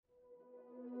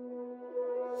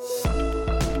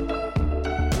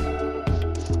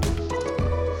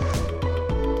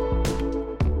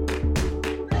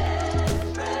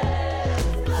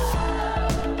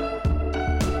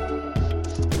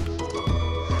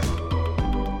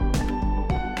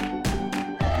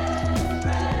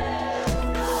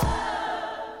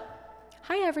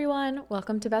everyone.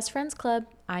 Welcome to Best Friends Club.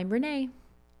 I'm Renee.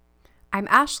 I'm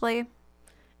Ashley.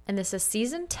 And this is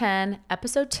season 10,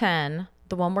 episode 10,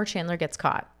 the one where Chandler gets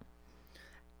caught.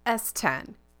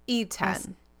 S10.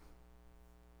 E10.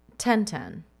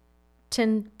 10-10.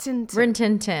 Tin. Tin. Rin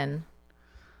tin tin.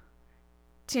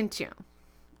 Tin.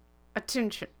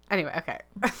 Attention. Anyway, okay.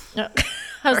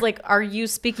 I was like, are you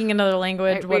speaking another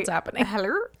language? What's happening?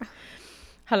 Hello?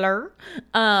 Hello.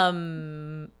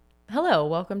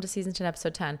 Welcome to season 10,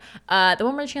 episode 10. The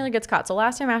one where Chandler gets caught. So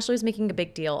last time Ashley was making a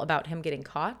big deal about him getting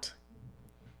caught.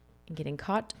 Getting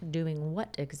caught doing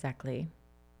what exactly?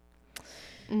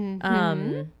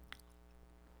 Mm-hmm.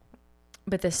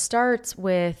 But this starts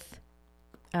with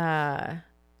them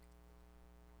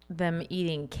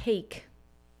eating cake.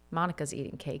 Monica's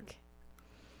eating cake.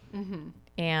 Mm-hmm.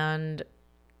 And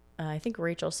I think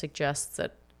Rachel suggests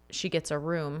that she gets a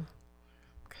room.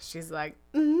 She's like,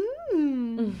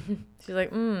 She's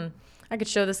like, I could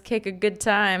show this cake a good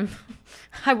time.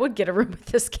 I would get a room with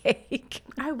this cake.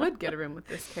 I would get a room with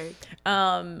this cake.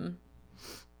 I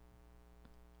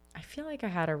feel like I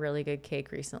had a really good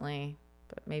cake recently,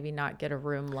 but maybe not get a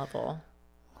room level.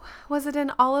 Was it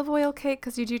an olive oil cake?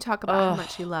 Because you do talk about how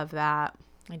much you love that.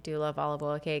 I do love olive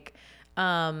oil cake.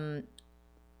 I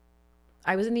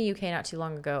was in the UK not too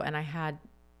long ago, and I've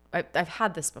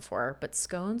had this before, but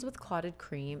scones with clotted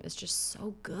cream is just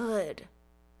so good.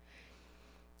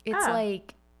 It's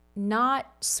like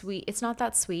not sweet. It's not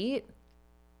that sweet.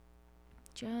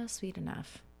 Just sweet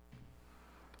enough.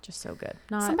 Just so good.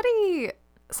 Somebody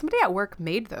at work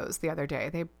made those the other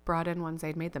day. They brought in ones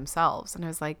they'd made themselves, and I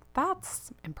was like,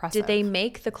 that's impressive. Did they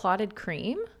make the clotted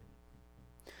cream?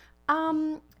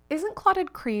 Isn't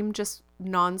clotted cream just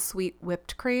non-sweet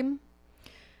whipped cream?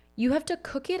 You have to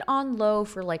cook it on low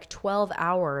for like 12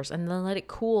 hours and then let it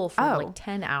cool for like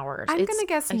 10 hours. I'm going to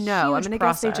guess no. I'm going to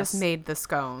guess they just made the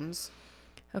scones.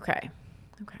 Okay.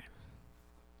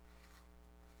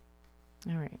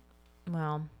 All right.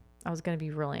 Well, I was going to be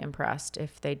really impressed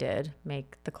if they did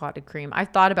make the clotted cream. I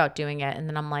thought about doing it, and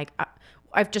then I'm like,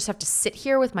 I just have to sit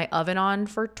here with my oven on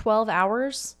for 12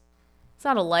 hours. It's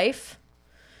not a life.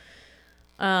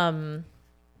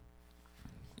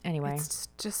 Anyway. It's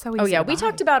just so easy. Oh, yeah. We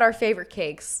talked about our favorite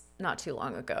cakes not too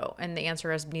long ago, and the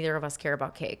answer is neither of us care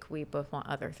about cake. We both want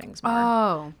other things more.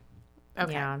 Oh.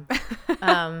 Okay.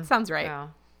 Yeah. Sounds right.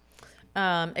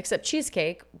 Yeah. Except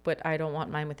cheesecake, but I don't want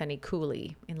mine with any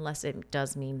coulis unless it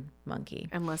does mean monkey.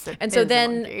 Unless it and is so a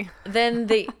monkey. then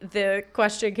the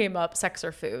question came up: sex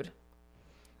or food?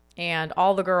 And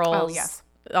all the girls,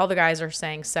 all the guys are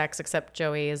saying sex, except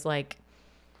Joey is like,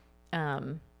 I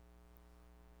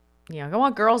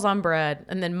want girls on bread.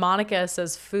 And then Monica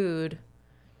says food.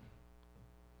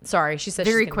 Sorry, she said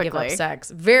she's going to give up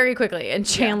sex very quickly. And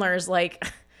Chandler's like,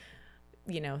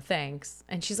 thanks.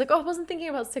 And she's like, oh, I wasn't thinking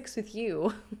about sex with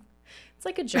you. It's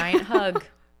like a giant hug.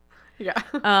 Yeah.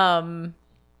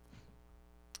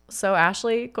 So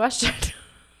Ashley, question.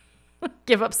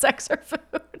 Give up sex or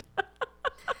food?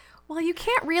 Well, you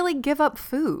can't really give up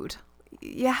food.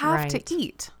 You have to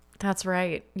eat. That's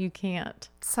right. You can't.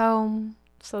 So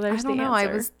there's I don't the know.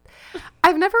 answer.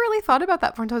 I've never really thought about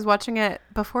that before until I was watching it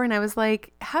before, and I was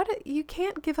like, you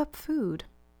can't give up food.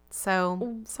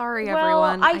 So sorry,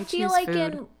 everyone. I feel like food.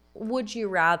 in Would You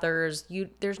Rathers,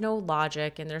 there's no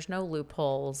logic and there's no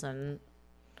loopholes, and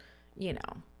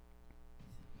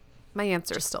my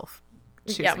answer is still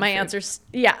yeah. My answer's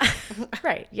yeah,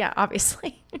 right. Yeah,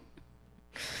 obviously.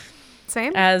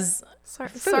 Same as sorry,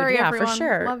 food, sorry yeah, everyone. for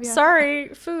sure. Love you. Sorry,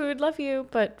 food, love you,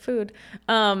 but food.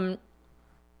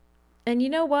 And you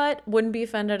know what? Wouldn't be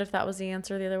offended if that was the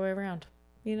answer the other way around.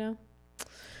 Yeah.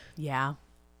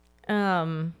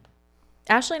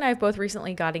 Ashley and I have both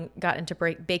recently got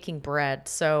into baking bread,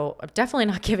 so I'm definitely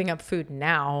not giving up food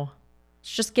now.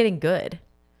 It's just getting good.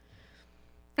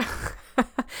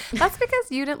 That's because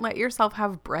you didn't let yourself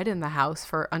have bread in the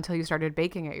house until you started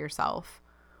baking it yourself.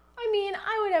 I mean,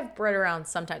 I would have bread around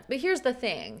sometimes, but here's the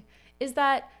thing, is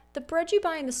that the bread you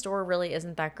buy in the store really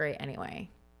isn't that great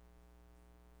anyway.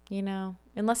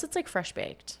 Unless it's like fresh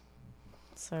baked.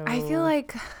 So I feel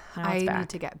like I need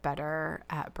to get better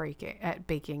at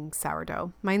baking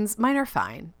sourdough. Mine are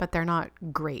fine, but they're not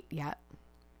great yet.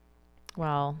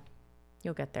 Well,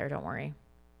 you'll get there. Don't worry.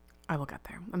 I will get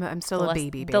there. I'm still a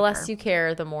baby baker. The less you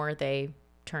care, the more they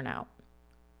turn out.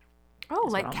 Oh,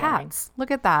 like cats.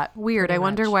 Look at that. Weird. Pretty I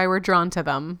wonder why we're drawn to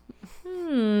them.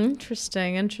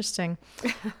 Interesting.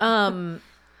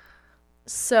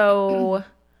 So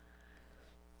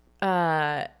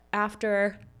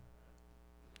after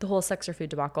the whole sex or food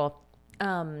debacle,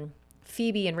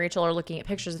 Phoebe and Rachel are looking at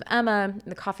pictures of Emma in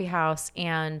the coffee house,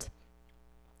 and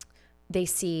they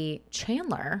see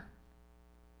Chandler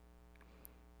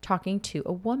talking to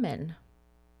a woman.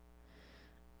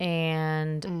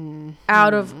 And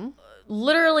out of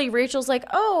literally, Rachel's like,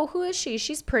 oh, who is she?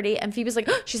 She's pretty. And Phoebe's like,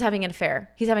 oh, she's having an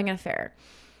affair. He's having an affair.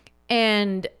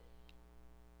 And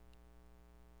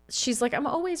she's like, I'm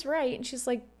always right. And she's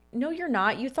like, no, you're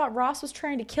not. You thought Ross was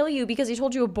trying to kill you because he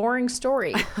told you a boring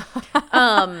story.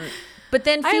 But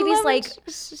then Phoebe's like,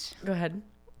 go ahead.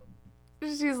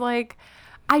 She's like,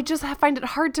 I just find it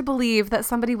hard to believe that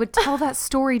somebody would tell that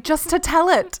story just to tell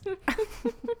it.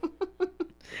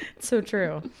 So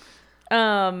true.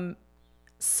 But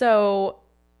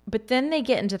then they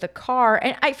get into the car,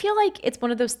 and I feel like it's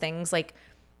one of those things, like,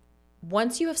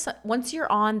 once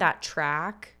you're on that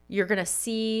track, you're gonna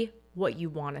see what you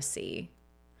want to see.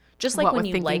 Just like when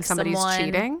you like somebody's someone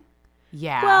cheating.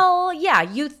 Yeah. Well, yeah,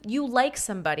 you like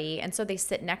somebody, and so they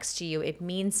sit next to you. It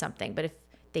means something. But if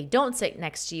they don't sit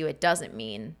next to you, it doesn't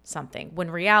mean something. When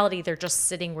in reality, they're just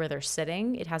sitting where they're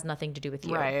sitting. It has nothing to do with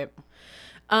you. Right.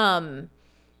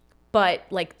 But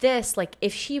like this, like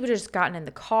if she would have just gotten in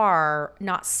the car,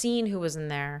 not seen who was in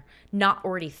there, not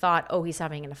already thought, oh, he's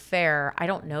having an affair, I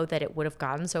don't know that it would have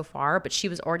gotten so far. But she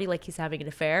was already like, he's having an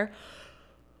affair.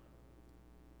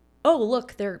 Oh,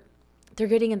 look, they're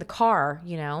getting in the car,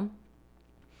 you know?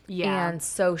 Yeah. And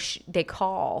so they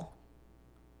call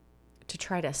to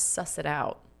try to suss it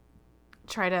out.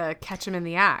 Try to catch him in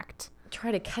the act.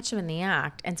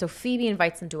 And so Phoebe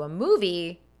invites them to a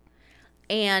movie.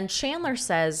 And Chandler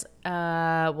says,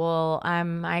 well, I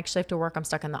actually have to work. I'm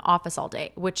stuck in the office all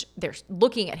day, which they're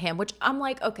looking at him, which I'm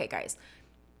like, okay, guys.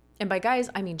 And by guys,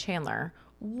 I mean Chandler.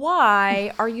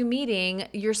 Why are you meeting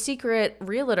your secret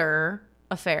realtor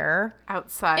affair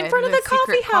outside in front of the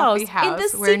coffee house in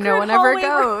the where no one ever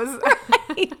goes?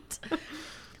 Right.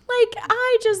 Like,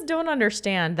 I just don't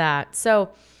understand that.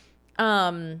 So,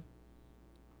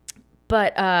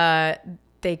 but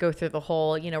they go through the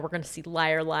whole, you know, we're going to see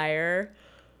liar, liar,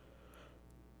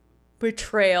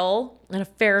 betrayal, an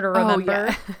affair to remember.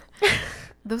 Oh, yeah.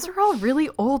 Those are all really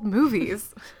old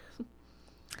movies.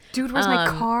 Dude, where's my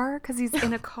car? Because he's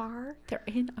in a car. They're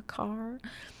in a car.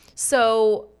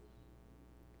 So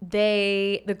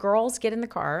the girls get in the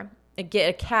car, get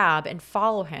a cab, and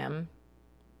follow him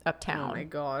uptown. Oh my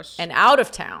gosh. And out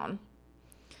of town.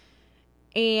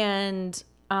 And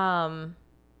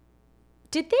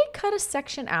did they cut a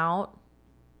section out?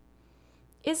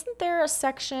 Isn't there a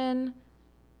section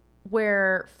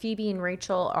where Phoebe and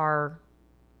Rachel are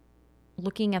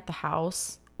looking at the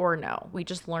house? Or no, we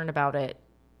just learned about it.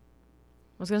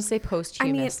 I was going to say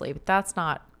posthumously, but that's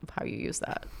not how you use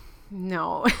that.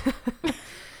 No.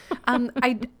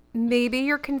 Maybe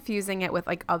you're confusing it with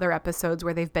like other episodes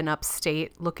where they've been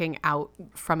upstate looking out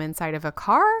from inside of a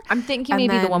car. I'm thinking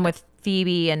maybe the one with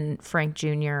Phoebe and Frank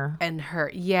Jr. And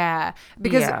her. Yeah.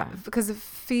 Because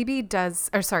Phoebe does,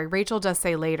 or sorry, Rachel does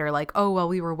say later, like, oh, well,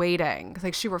 we were waiting.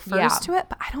 Like she refers to it,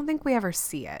 but I don't think we ever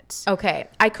see it. Okay.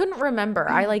 I couldn't remember.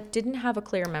 I like didn't have a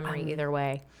clear memory either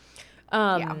way.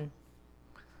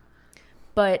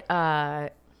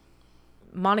 But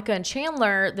Monica and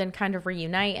Chandler then kind of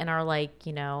reunite and are like,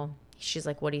 you know, she's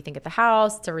like, what do you think of the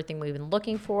house? It's everything we've been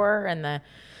looking for. And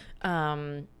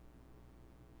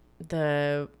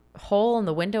the hole in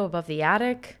the window above the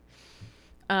attic.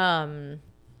 But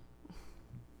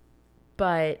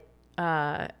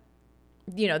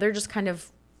you know, they're just kind of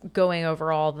going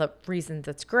over all the reasons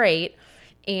it's great.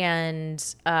 And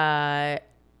they're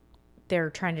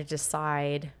trying to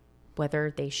decide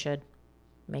whether they should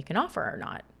make an offer or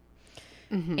not.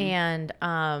 Mm-hmm. And,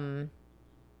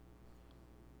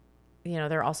 you know,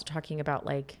 they're also talking about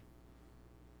like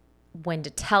when to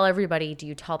tell everybody. Do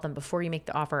you tell them before you make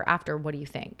the offer? After? What do you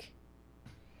think?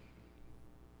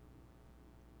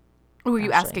 Were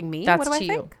you asking me? That's what do I to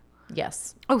think? You.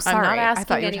 Yes. Oh, sorry. I'm not asking I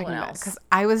thought you were anyone talking else. Because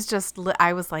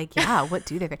I was like, yeah, what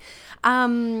do they think?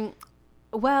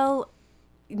 Well,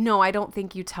 no, I don't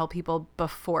think you tell people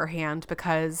beforehand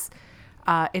because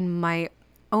in my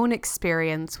own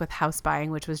experience with house buying,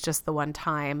 which was just the one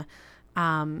time,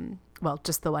 well,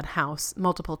 just the one house,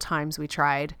 multiple times we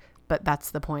tried, but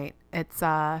that's the point. It's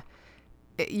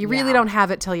you really don't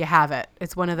have it till you have it.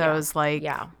 It's one of those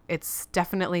it's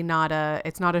definitely not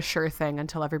a sure thing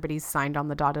until everybody's signed on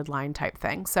the dotted line type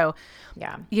thing. So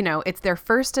you know, it's their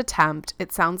first attempt.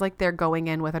 It sounds like they're going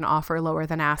in with an offer lower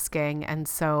than asking, and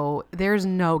so there's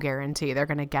no guarantee they're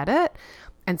going to get it.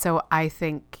 And so I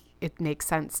think it makes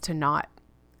sense to not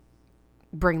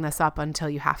bring this up until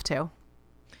you have to.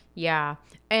 Yeah.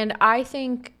 And I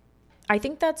think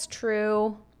that's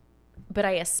true, but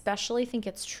I especially think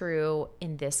it's true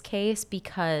in this case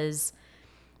because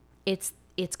it's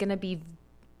going to be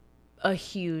a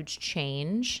huge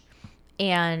change.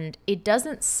 And it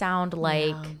doesn't sound like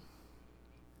Yeah.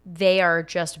 they are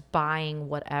just buying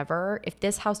whatever. If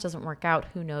this house doesn't work out,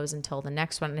 who knows until the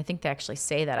next one. And I think they actually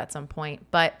say that at some point.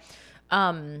 But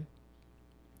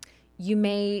you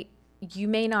may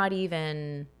not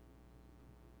even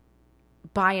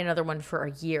buy another one for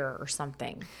a year or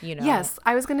something, you know? Yes,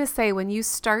 I was going to say when you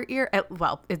start your,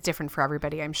 well, it's different for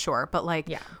everybody, I'm sure. But like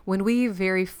when we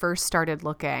very first started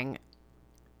looking,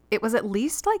 it was at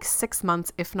least like 6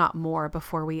 months, if not more,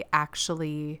 before we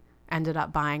actually ended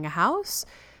up buying a house.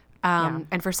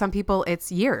 And for some people,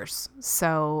 it's years.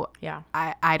 So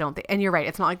I don't think, and you're right.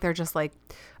 It's not like they're just like,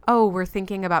 oh, we're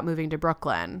thinking about moving to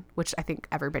Brooklyn, which I think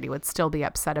everybody would still be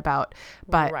upset about.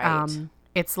 But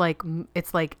it's like,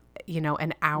 you know,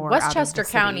 an hour Westchester out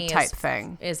of the County city type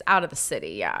thing. is out of the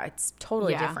city. Yeah, it's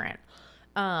totally different.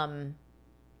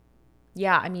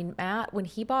 Yeah, I mean, Matt, when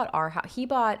he bought our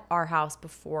house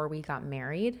before we got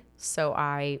married. So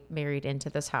I married into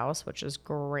this house, which is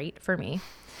great for me.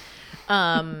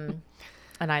 And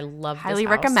I love this Highly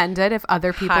house. recommended if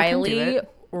other people can do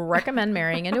it. Recommend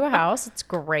marrying into a house. It's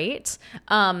great.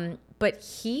 But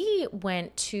he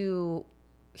looked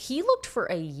for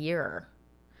a year,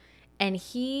 and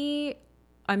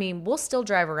we'll still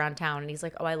drive around town, and he's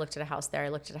like, oh, I looked at a house there. I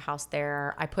looked at a house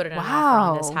there. I put in an offer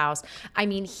on this house. I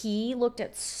mean, he looked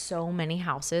at so many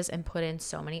houses and put in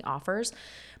so many offers,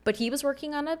 but he was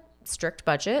working on a strict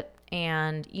budget,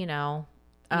 and, you know,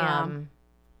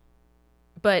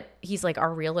 but he's like,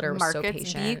 our realtor was so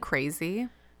patient. Markets be crazy.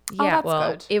 Yeah,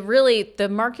 good. The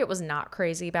market was not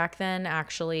crazy back then.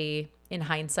 Actually, in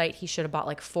hindsight, he should have bought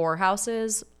like 4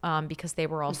 houses because they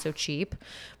were all so cheap.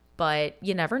 But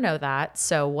you never know that.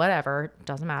 So whatever,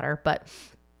 doesn't matter. But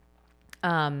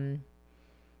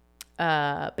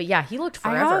yeah, he looked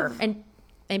forever.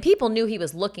 And people knew he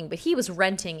was looking, but he was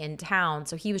renting in town.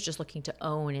 So he was just looking to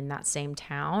own in that same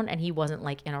town, and he wasn't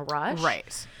like in a rush.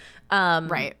 Right.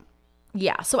 Right.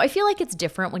 Yeah. So I feel like it's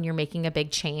different when you're making a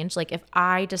big change. Like if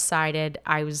I decided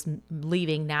I was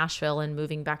leaving Nashville and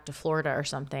moving back to Florida or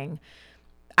something,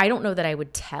 I don't know that I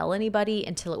would tell anybody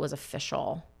until it was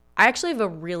official. I actually have a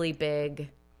really big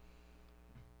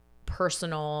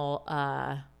personal,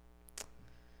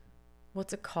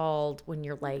 what's it called when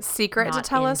you're like secret to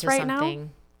tell us right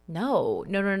something. Now?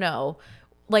 No.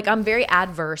 Like I'm very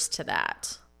adverse to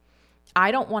that.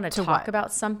 I don't want to talk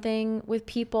about something with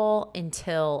people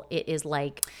until it is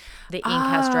like the ink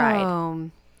has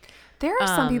dried. There are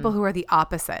some people who are the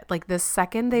opposite. Like the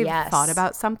second they've thought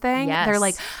about something, they're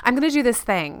like, I'm going to do this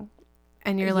thing.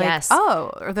 And you're like,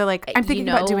 oh, or they're like, I'm thinking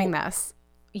about doing this.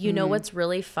 You know what's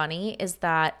really funny is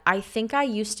that I think I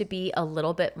used to be a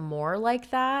little bit more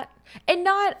like that. And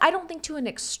I don't think to an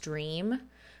extreme,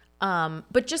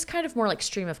 but just kind of more like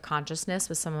stream of consciousness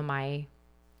with some of my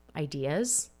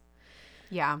ideas.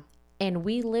 Yeah. And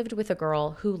we lived with a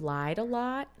girl who lied a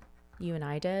lot. You and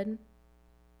I did.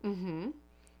 Mm-hmm.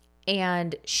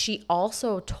 And she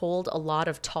also told a lot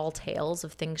of tall tales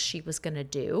of things she was going to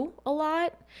do a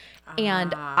lot.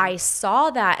 And I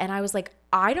saw that and I was like,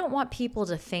 I don't want people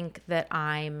to think that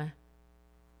I'm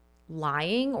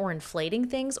lying or inflating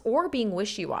things or being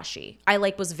wishy-washy. I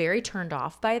was very turned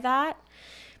off by that.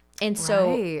 And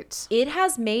so it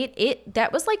has made it,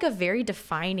 that was like a very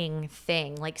defining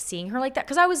thing, like seeing her like that.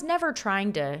 Cause I was never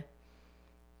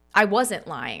I wasn't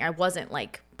lying. I wasn't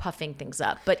like puffing things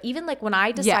up. But even like when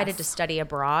I decided to study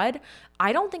abroad,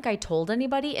 I don't think I told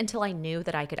anybody until I knew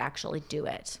that I could actually do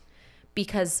it.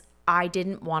 Because I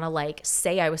didn't want to like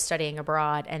say I was studying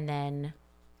abroad and then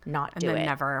not do it. And then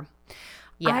never.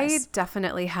 Yes. I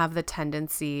definitely have the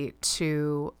tendency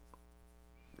to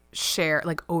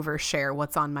overshare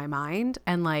what's on my mind.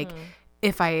 And like,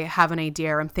 if I have an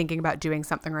idea or I'm thinking about doing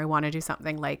something or I want to do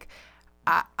something, like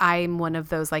I'm one of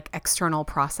those like external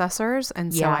processors.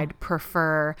 And so I'd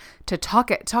prefer to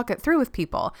talk it through with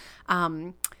people.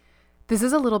 This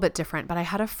is a little bit different, but I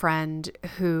had a friend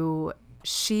who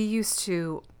she used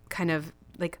to kind of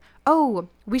like, oh,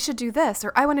 we should do this,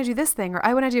 or I want to do this thing, or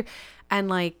I want to do, and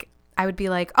like, I would be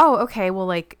like, oh, okay, well,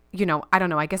 like, you know, I don't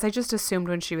know. I guess I just assumed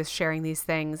when she was sharing these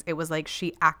things, it was like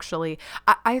she actually,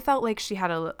 I felt like she had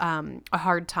a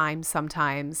hard time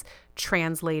sometimes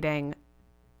translating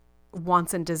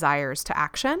wants and desires to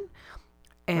action.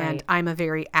 And I'm a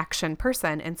very action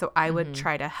person. And so I would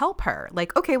try to help her.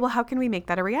 Like, okay, well, how can we make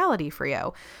that a reality for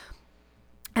you?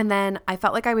 And then I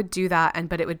felt like I would do that.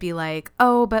 But it would be like,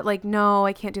 oh, but like, no,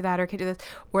 I can't do that or I can't do this.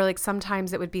 Or like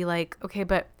sometimes it would be like, okay,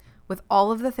 but with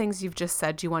all of the things you've just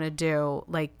said you want to do,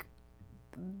 like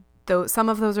some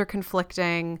of those are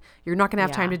conflicting. You're not going to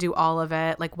have time to do all of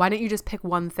it. Like, why don't you just pick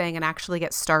one thing and actually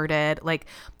get started? Like,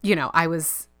 you know, I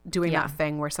was doing that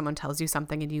thing where someone tells you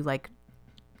something and you like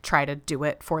try to do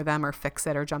it for them or fix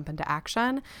it or jump into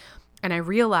action. And I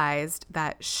realized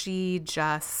that she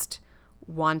just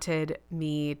wanted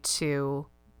me to,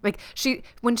 like,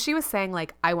 when she was saying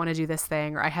like, I want to do this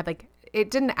thing, or I had like, it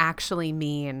didn't actually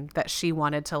mean that she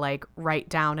wanted to like write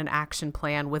down an action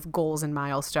plan with goals and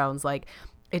milestones. Like,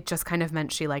 it just kind of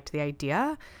meant she liked the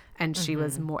idea, and she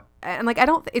was more, and like,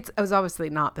 it was obviously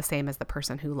not the same as the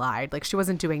person who lied. Like, she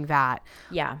wasn't doing that.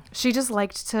 Yeah. She just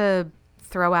liked to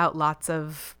throw out lots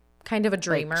of, kind of a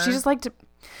dreamer. Like, she just liked to,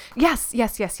 yes,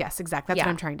 exactly. That's what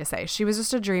I'm trying to say. She was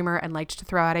just a dreamer and liked to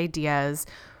throw out ideas.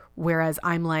 Whereas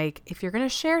I'm like, if you're going to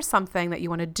share something that you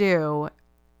want to do,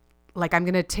 like, I'm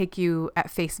going to take you at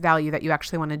face value that you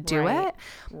actually want to do it.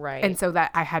 Right. And so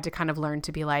that I had to kind of learn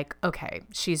to be like, okay,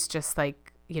 she's just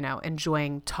like, you know,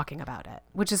 enjoying talking about it,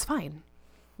 which is fine.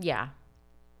 Yeah.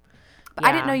 But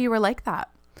I didn't know you were like that.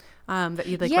 That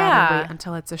you'd like rather wait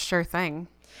until it's a sure thing.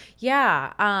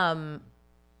 Yeah.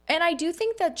 And I do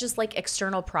think that just like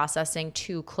external processing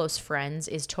to close friends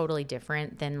is totally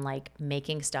different than like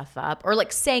making stuff up or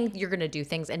like saying you're going to do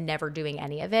things and never doing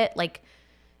any of it. Like,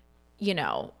 you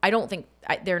know, I don't think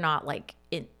they're not like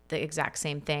in the exact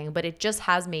same thing, but it just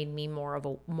has made me more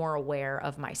aware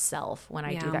of myself when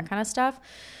I do that kind of stuff.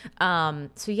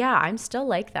 So yeah, I'm still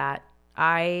like that.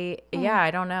 I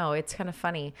don't know. It's kind of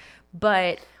funny,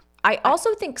 but I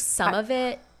also think some of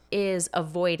it is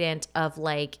avoidant of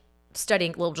like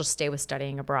studying. We'll just stay with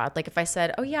studying abroad. Like if I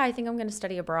said, oh yeah, I think I'm going to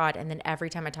study abroad. And then every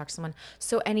time I talk to someone,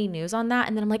 so any news on that?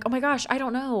 And then I'm like, oh my gosh, I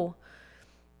don't know.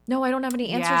 No, I don't have any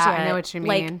answers yet. I know what you mean.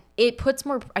 Like it puts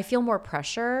I feel more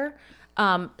pressure,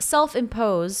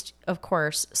 self-imposed, of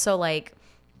course. So like,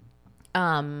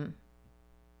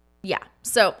 yeah.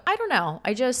 So I don't know.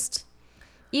 I just,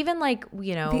 even like,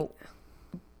 you know,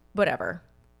 whatever.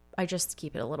 I just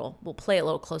keep it we'll play it a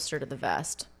little closer to the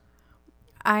vest.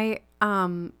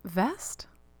 Vest?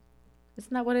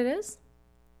 Isn't that what it is?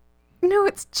 No,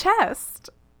 it's chest,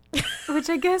 which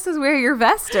I guess is where your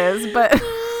vest is, but.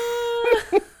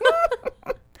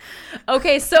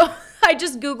 Okay, so I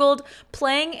just Googled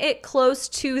playing it close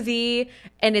to the,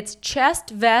 and it's chest,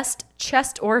 vest,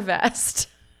 chest or vest.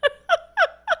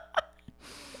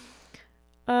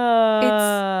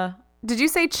 Did you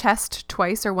say chest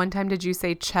twice, or one time did you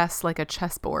say chess like a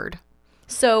chessboard?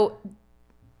 So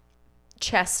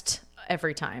chest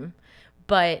every time,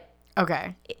 but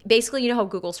okay. Basically, you know how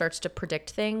Google starts to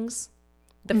predict things?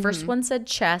 The first one said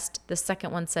chest, the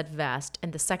second one said vest,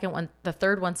 and the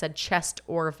third one said chest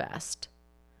or vest.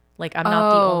 Like I'm not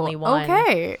the only one.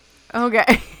 Okay.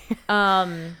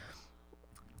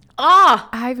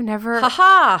 I've never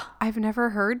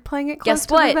heard playing it close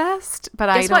to the vest, but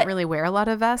I don't really wear a lot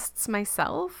of vests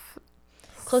myself.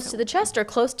 Close to the chest or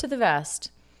close to the vest?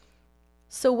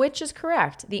 So which is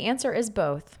correct? The answer is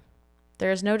both.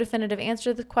 There is no definitive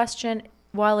answer to the question.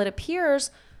 While it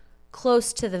appears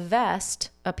close to the vest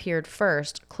appeared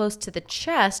first, close to the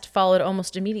chest followed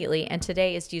almost immediately, and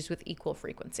today is used with equal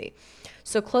frequency.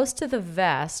 So close to the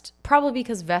vest, probably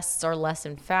because vests are less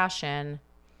in fashion.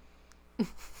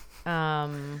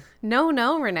 No,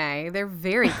 Renee. They're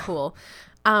very cool.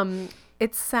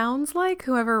 It sounds like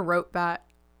whoever wrote that,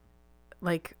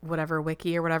 like whatever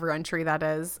wiki or whatever entry that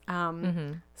is,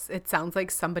 it sounds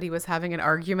like somebody was having an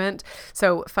argument.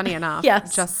 So funny enough,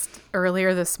 just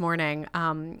earlier this morning,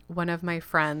 one of my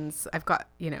friends, I've got,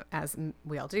 you know, as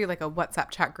we all do, like a WhatsApp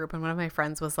chat group, and one of my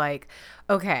friends was like,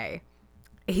 okay,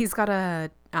 he's got a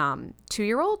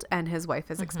 2-year-old and his wife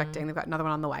is expecting, they've got another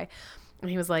one on the way. And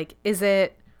he was like, is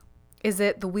it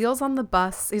the wheels on the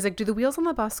bus? He's like, do the wheels on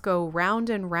the bus go round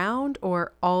and round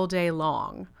or all day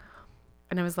long?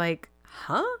 And I was like,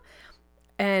 huh?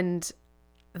 And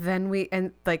then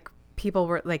people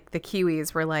were like, the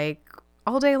Kiwis were like,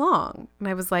 all day long. And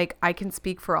I was like, I can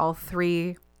speak for all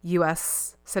 3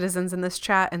 US citizens in this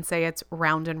chat and say it's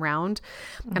round and round.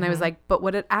 And I was like, but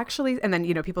what it actually, and then,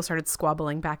 you know, people started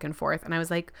squabbling back and forth. And I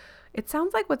was like, it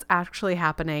sounds like what's actually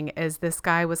happening is this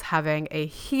guy was having a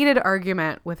heated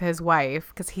argument with his wife,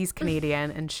 because he's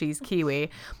Canadian and she's Kiwi,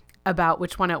 about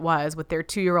which one it was with their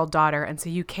 2-year-old daughter. And so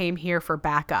you came here for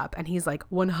backup. And he's like,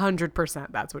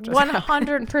 100% that's what just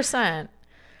 100%.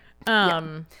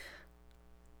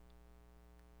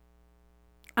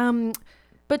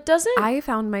 But doesn't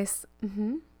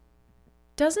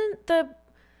the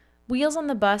Wheels on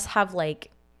the Bus have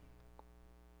like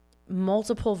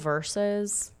multiple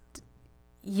verses?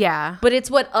 Yeah. But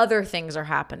it's what other things are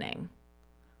happening,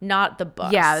 not the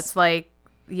bus. Yeah,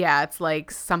 it's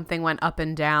like something went up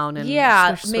and down and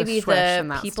swish, maybe swish, the and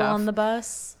that people stuff. on the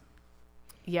bus.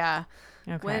 Yeah.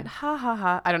 Okay. Went ha ha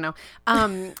ha. I don't know.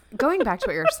 Going back to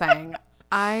what you're saying,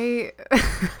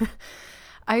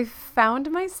 I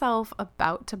found myself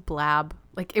about to blab.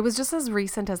 Like, it was just as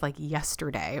recent as like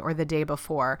yesterday or the day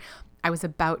before. I was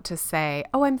about to say,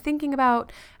 oh, I'm thinking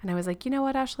about, and I was like, you know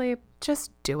what, Ashley,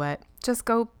 just do it. Just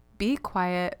go be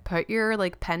quiet, put your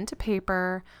like pen to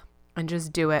paper and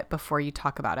just do it before you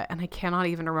talk about it. And I cannot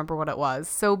even remember what it was.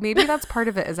 So maybe that's part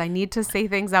of it, is I need to say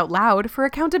things out loud for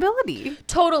accountability.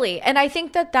 Totally. And I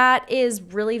think that that is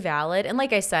really valid. And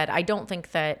like I said, I don't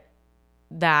think that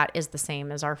that is the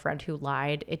same as our friend who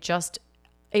lied.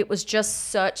 It was just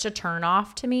such a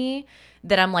turnoff to me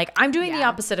that I'm like, I'm doing the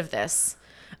opposite of this.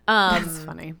 That's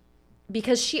funny.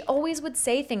 Because she always would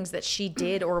say things that she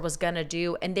did or was going to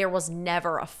do, and there was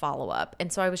never a follow-up.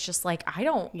 And so I was just like, I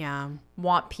don't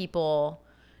want people,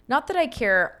 not that I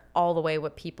care all the way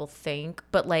what people think,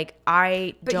 but like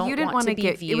but don't you didn't want to be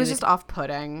get, viewed. it was just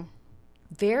off-putting.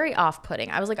 Very off-putting.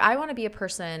 I was like, I want to be a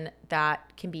person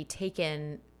that can be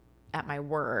taken at my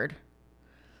word.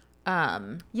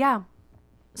 Yeah.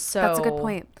 So that's a good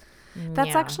point.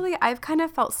 That's actually, I've kind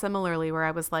of felt similarly, where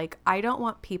I was like, I don't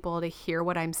want people to hear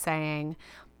what I'm saying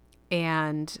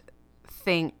and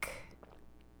think,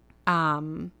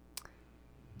 like,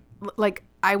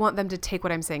 I want them to take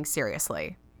what I'm saying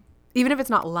seriously, even if it's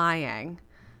not lying.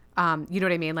 You know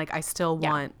what I mean? Like, I still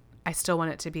want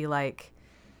it to be like,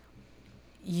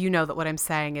 you know, that what I'm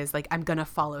saying is like, I'm going to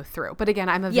follow through. But again,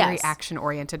 I'm a very action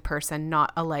oriented person,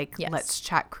 not a like, let's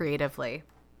chat creatively.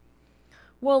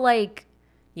 Well, like,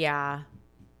 yeah.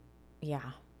 You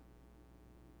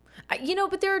know,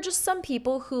 but there are just some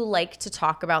people who like to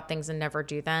talk about things and never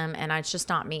do them, and it's just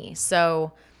not me.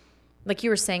 So, like you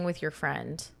were saying with your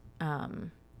friend,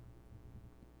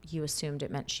 you assumed it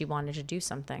meant she wanted to do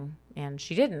something, and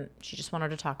she didn't. She just wanted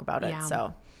to talk about it.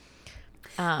 So,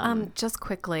 just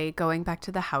quickly going back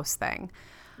to the house thing,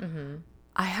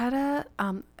 I had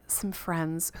some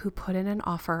friends who put in an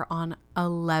offer on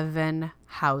 11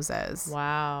 houses.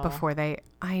 Wow. Before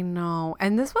I know.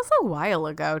 And this was a while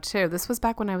ago too. This was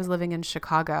back when I was living in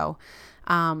Chicago,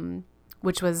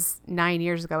 which was 9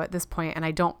 years ago at this point. And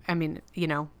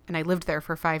and I lived there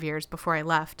for 5 years before I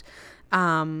left.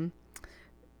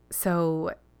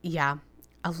 So yeah,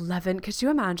 11, could you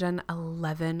imagine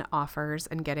 11 offers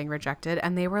and getting rejected?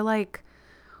 And they were like,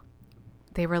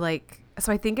 so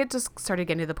I think it just started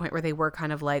getting to the point where they were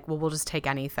kind of like, well, we'll just take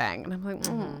anything. And I'm like,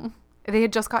 They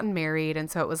had just gotten married. And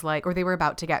so it was like, or they were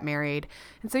about to get married.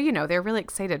 And so, you know, they're really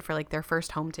excited for like their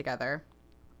first home together.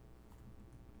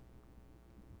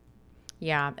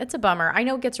 Yeah, it's a bummer. I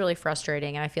know it gets really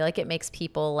frustrating, and I feel like it makes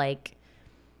people like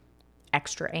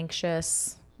extra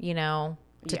anxious, you know,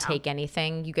 to take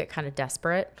anything. You get kind of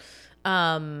desperate.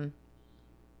 But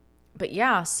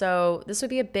yeah, so this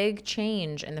would be a big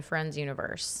change in the Friends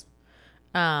universe.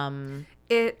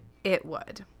 It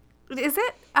would. Is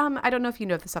it? I don't know if you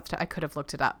know this stuff. I could have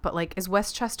looked it up, but like, is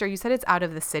Westchester? You said it's out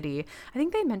of the city. I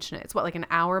think they mention it. It's what, like an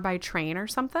hour by train or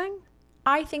something?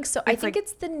 I think so. I think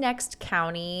it's the next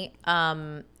county.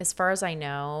 As far as I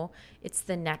know, it's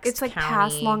the next. It's like county.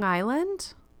 Past Long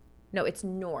Island. No, it's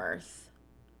north.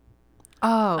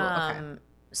 Oh, okay.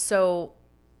 So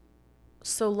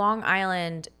Long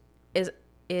Island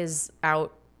is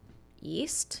out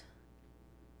east.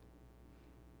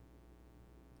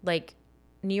 Like,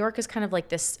 New York is kind of like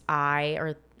this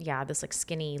this like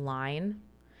skinny line.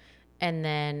 And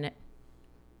then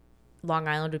Long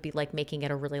Island would be like making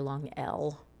it a really long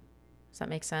L. Does that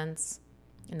make sense?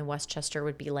 And the Westchester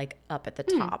would be like up at the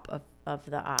top of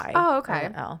the I. Oh, okay. Or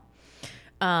the L.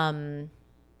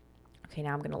 Okay,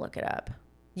 now I'm going to look it up.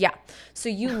 Yeah. So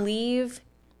you leave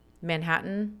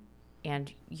Manhattan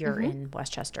and you're in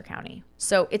Westchester County.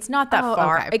 So it's not that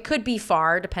far. Okay. It could be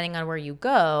far depending on where you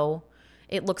go.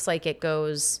 It looks like it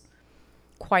goes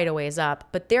quite a ways up.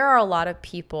 But there are a lot of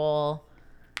people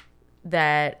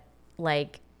that,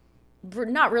 like,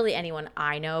 not really anyone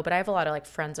I know, but I have a lot of like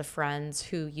friends of friends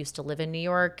who used to live in New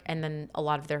York, and then a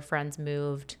lot of their friends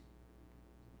moved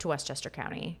to Westchester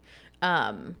County.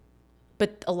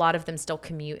 But a lot of them still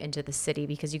commute into the city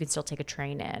because you can still take a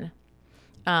train in.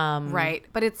 Right.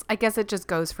 But I guess it just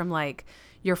goes from like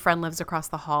your friend lives across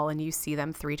the hall and you see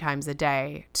them 3 times a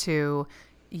day to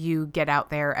you get out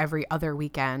there every other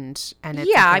weekend, and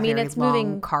it's it's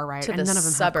moving car ride, to and the none of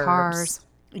them suburbs. have cars.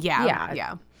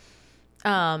 Yeah.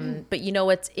 But you know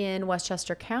what's in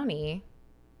Westchester County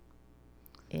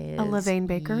is a Levain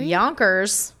Bakery?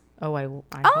 Yonkers. Oh, I hope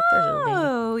there's a Levain.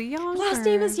 Oh, Yonkers. Last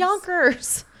name is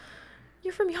Yonkers.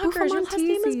 You're from Yonkers. Your last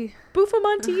name is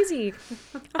Buffamontese.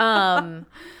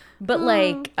 But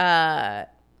like, yeah.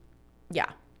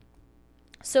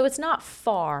 So it's not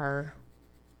far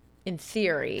in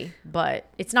theory, but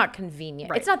it's not convenient.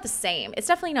 Right. It's not the same. It's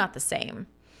definitely not the same.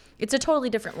 It's a totally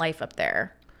different life up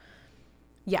there.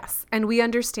 Yes. And we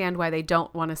understand why they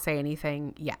don't want to say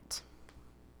anything yet.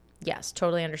 Yes,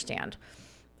 totally understand.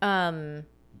 And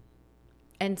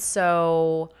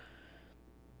so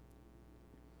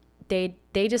they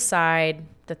decide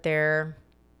that they're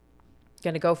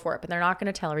going to go for it, but they're not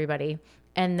going to tell everybody.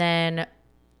 And then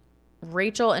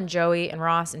Rachel and Joey and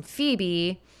Ross and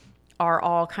Phoebe are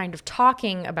all kind of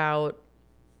talking about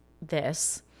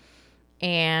this.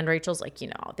 And Rachel's like,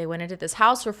 they went into this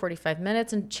house for 45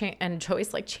 minutes. And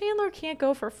Joey's like, Chandler can't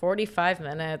go for 45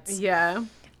 minutes. Yeah.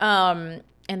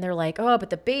 And they're like, oh, but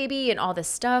the baby and all this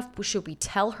stuff. Should we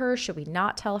tell her? Should we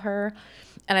not tell her?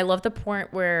 And I love the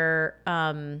point where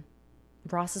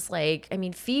Ross is like, I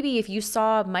mean, Phoebe, if you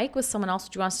saw Mike with someone else,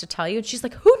 would you want us to tell you? And she's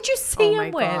like, who'd you see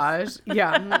him with? Oh, my gosh.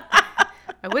 Yeah.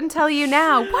 I wouldn't tell you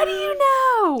now. What do you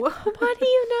know? What do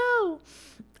you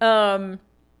know?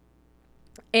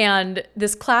 And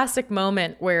this classic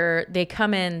moment where they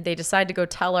come in, they decide to go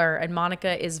tell her, and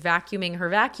Monica is vacuuming her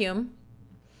vacuum.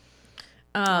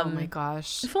 Oh my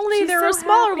gosh. If only there were a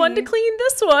smaller one to clean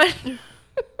this one.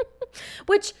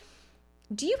 Which,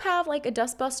 do you have like a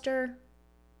dustbuster?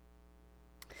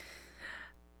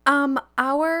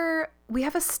 We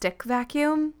have a stick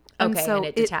vacuum. Okay, so and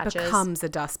it detaches. It becomes a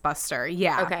dustbuster.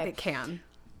 Yeah, okay. It can.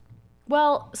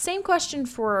 Well, same question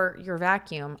for your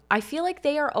vacuum. I feel like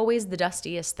they are always the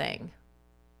dustiest thing.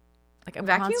 Like I'm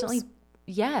Vacuums? constantly,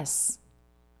 yes.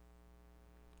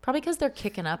 Probably because they're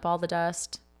kicking up all the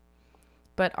dust.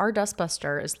 But our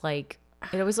dustbuster is like,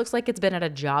 it always looks like it's been at a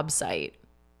job site.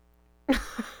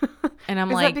 And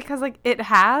I'm like, is that because like it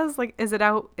has? Like, is it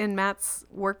out in Matt's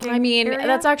working area?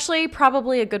 That's actually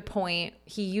probably a good point.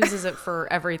 He uses it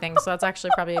for everything. So that's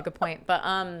actually probably a good point. But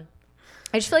I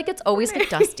just feel like it's always get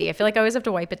dusty. I feel like I always have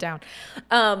to wipe it down.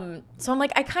 So I'm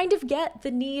like, I kind of get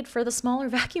the need for the smaller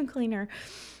vacuum cleaner.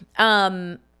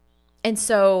 And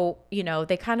so,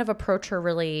 they kind of approach her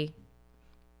really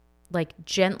like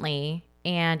gently.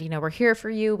 And, we're here for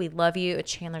you. We love you.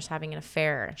 Chandler's having an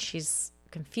affair. And she's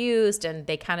confused, and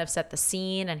they kind of set the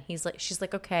scene. And she's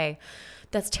like, okay,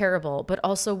 that's terrible. But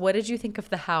also, what did you think of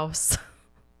the house?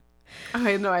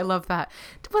 I know. I love that.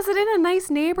 Was it in a nice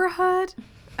neighborhood?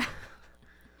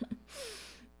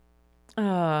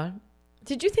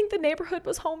 Did you think the neighborhood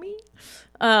was homey?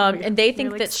 And they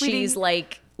think that sweetie, she's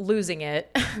like losing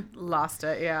it. Lost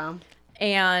it. Yeah.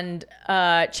 And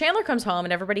Chandler comes home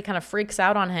and everybody kind of freaks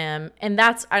out on him. And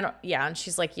and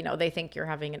she's like, they think you're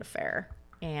having an affair.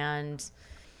 And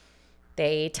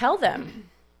they tell them,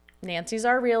 Nancy's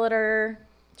our realtor.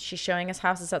 She's showing us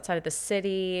houses outside of the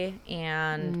city,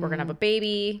 and we're going to have a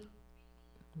baby.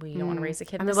 We don't want to raise a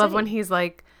kid in the city. And I love when he's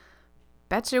like,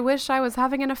 bet you wish I was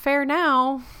having an affair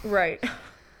now. Right.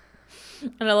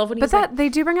 And I love when he's they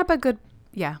do bring up a good,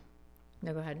 yeah.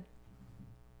 No, go ahead.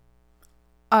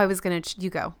 Oh, I was going to, you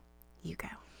go.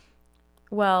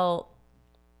 Well,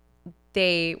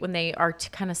 when they are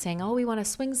kind of saying, oh, we want a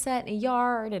swing set and a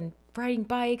yard and riding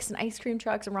bikes and ice cream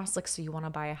trucks. And Ross is like, so you want to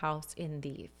buy a house in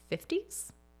the 50s?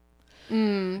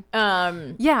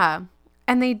 Yeah.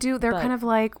 And they're kind of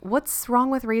like, what's wrong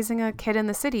with raising a kid in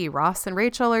the city? Ross and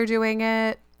Rachel are doing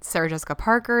it. Sarah Jessica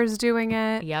Parker is doing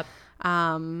it. Yep.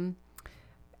 And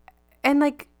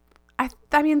like, I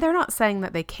mean, they're not saying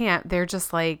that they can't. They're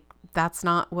just like, that's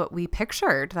not what we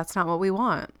pictured. That's not what we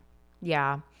want.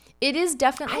 Yeah. It is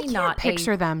definitely I not can't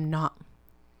picture them not.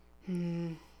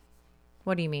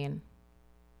 What do you mean?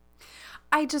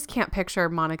 I just can't picture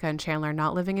Monica and Chandler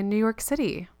not living in New York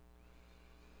City.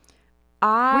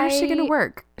 Where is she going to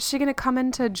work? Is she going to come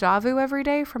into Javu every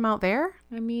day from out there?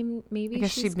 I mean, maybe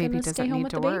she's going to stay home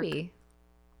with the baby.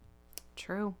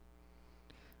 True.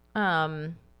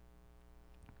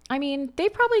 I mean, they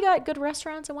probably got good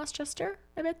restaurants in Westchester.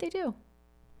 I bet they do.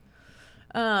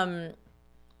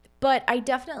 But I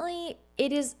definitely,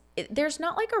 there's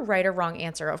not like a right or wrong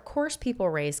answer. Of course, people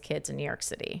raise kids in New York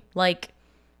City. Like,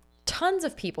 tons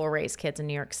of people raise kids in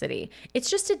New York City.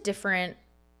 It's just a different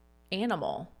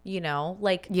animal,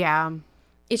 Like, yeah,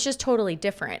 it's just totally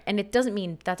different. And that doesn't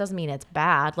mean it's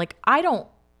bad. Like, I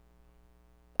feel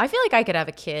like I could have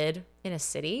a kid in a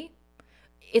city.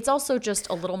 It's also just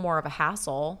a little more of a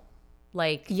hassle.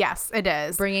 Like, yes, it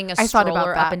is. Bringing a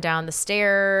stroller up and down the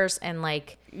stairs and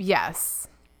like, yes,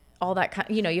 all that kind.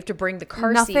 You have to bring the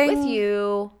car seat with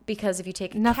you because if you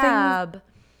take a cab,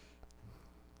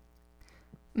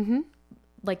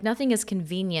 like nothing is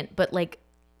convenient. But like,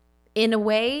 in a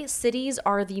way, cities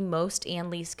are the most and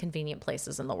least convenient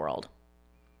places in the world.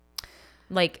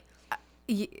 Like.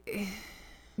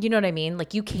 You know what I mean?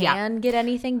 Like, you can get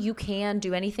anything, you can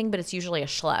do anything, but it's usually a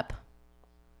schlep.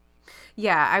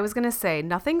 Yeah, I was going to say,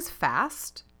 nothing's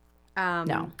fast.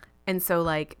 No. And so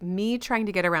like me trying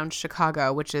to get around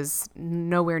Chicago, which is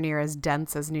nowhere near as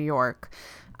dense as New York,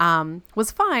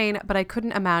 was fine, but I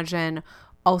couldn't imagine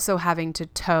also having to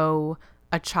tow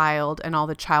a child and all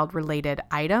the child related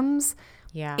items.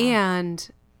 Yeah. And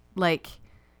like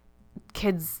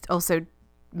kids also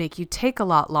make you take a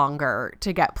lot longer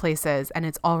to get places, and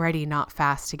it's already not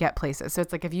fast to get places. So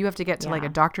it's like if you have to get to like a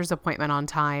doctor's appointment on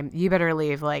time, you better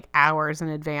leave like hours in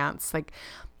advance. Like,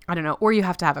 I don't know, or you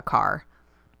have to have a car.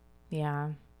 Yeah.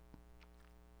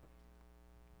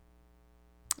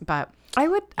 But I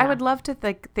would love to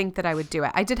think that I would do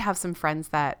it. I did have some friends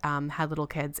that had little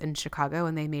kids in Chicago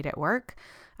and they made it work.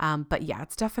 But yeah,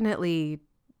 it's definitely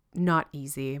not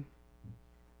easy.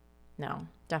 No,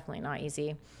 definitely not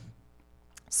easy.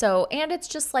 So, and it's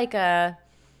just like a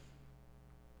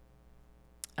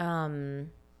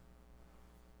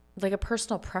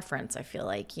personal preference, I feel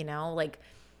like, you know, like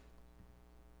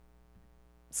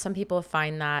some people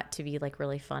find that to be like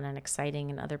really fun and exciting,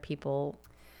 and other people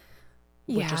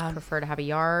would just prefer to have a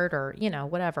yard or, you know,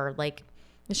 whatever. Like,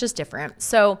 it's just different.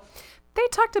 So they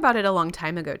talked about it a long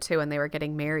time ago too, when they were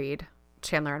getting married,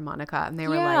 Chandler and Monica, and they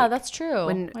were like, yeah, that's true.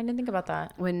 I didn't think about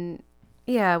that. When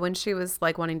she was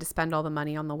like wanting to spend all the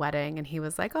money on the wedding, and he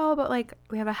was like, oh, but like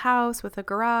we have a house with a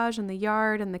garage and the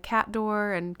yard and the cat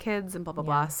door and kids and blah, blah,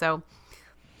 blah. So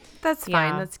that's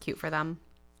fine. That's cute for them.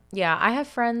 Yeah. I have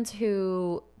friends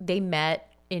who they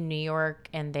met in New York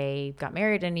and they got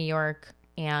married in New York,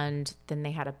 and then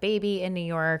they had a baby in New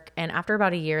York. And after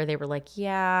about a year, they were like,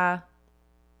 yeah,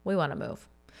 we want to move.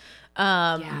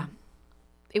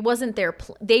 It wasn't their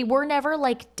they were never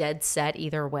like dead set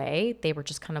either way. They were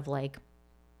just kind of like,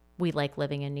 we like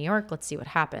living in New York. Let's see what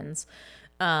happens.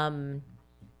 But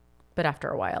after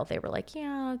a while, they were like,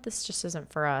 yeah, this just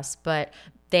isn't for us. But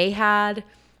they had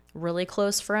really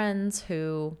close friends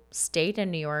who stayed in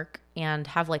New York and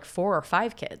have like 4 or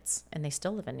 5 kids, and they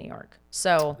still live in New York.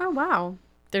 So, oh wow,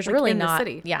 there's like really in not, the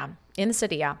city. Yeah, in the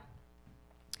city, yeah.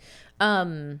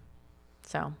 So,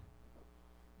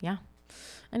 yeah.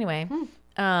 Anyway,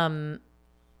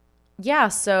 yeah.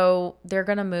 So they're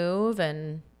gonna move,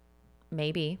 and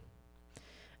maybe.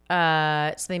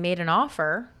 So they made an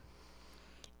offer,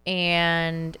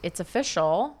 and it's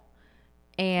official.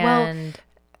 And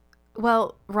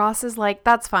well, Ross is like,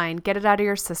 that's fine. Get it out of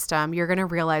your system. You're going to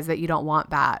realize that you don't want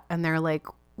that. And they're like,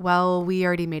 well, we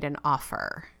already made an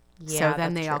offer. Yeah, so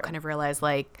then they all kind of realize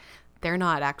like, they're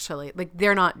not actually like,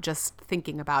 they're not just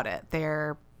thinking about it.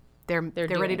 They're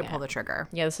ready to pull the trigger.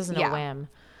 Yeah. This isn't a whim.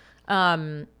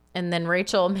 And then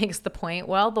Rachel makes the point,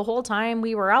 well, the whole time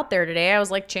we were out there today, I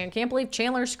was like, can't believe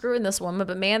Chandler's screwing this woman,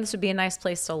 but man, this would be a nice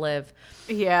place to live.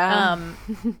 Yeah.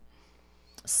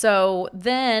 So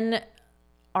then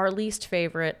our least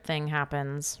favorite thing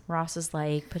happens. Ross is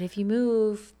like, but if you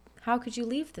move, how could you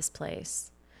leave this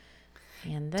place?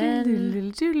 And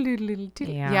then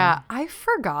yeah, I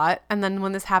forgot. And then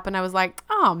when this happened, I was like,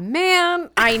 oh man.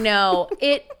 I know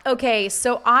it. Okay.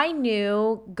 So I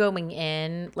knew going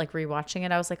in, like rewatching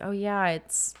it, I was like, oh yeah,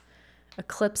 it's a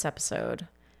Clips episode.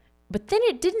 But then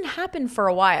it didn't happen for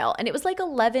a while. And it was like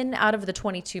 11 out of the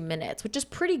 22 minutes, which is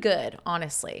pretty good,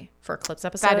 honestly, for a Clips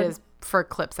episode. That is for a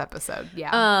Clips episode.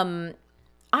 Yeah. I'm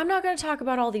not going to talk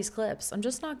about all these clips. I'm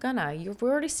just not gonna. We've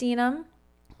already seen them.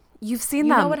 You've seen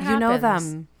them. You know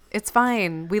them. It's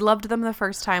fine. We loved them the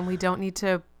first time. We don't need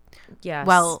to. Yes.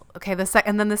 Well, okay.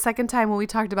 And then the second time when we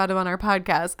talked about them on our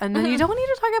podcast, and then you don't need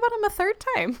to talk about them a third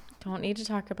time. Don't need to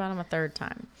talk about them a third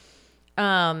time.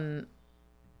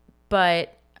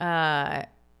 But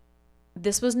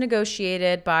this was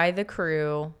negotiated by the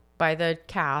crew, by the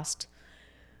cast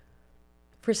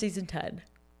for season 10.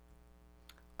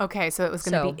 Okay, so it was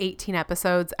going to be 18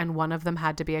 episodes, and one of them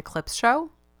had to be a Clips show?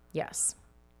 Yes.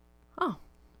 Oh.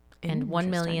 And $1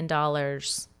 million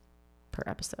per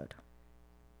episode.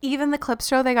 Even the Clips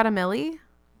show, they got a milli?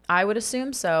 I would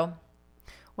assume so.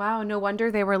 Wow, no wonder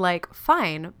they were like,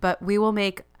 fine, but we will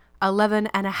make 11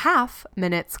 and a half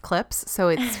minutes clips, so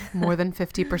it's more than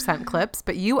 50% clips,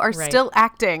 but you are still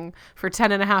acting for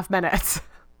 10 and a half minutes.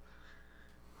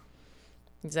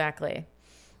 Exactly.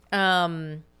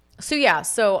 So yeah,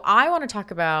 so I want to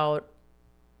talk about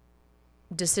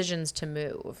decisions to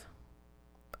move.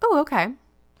 Oh, okay.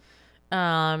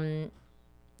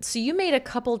 So you made a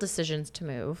couple decisions to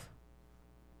move.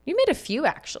 You made a few,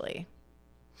 actually.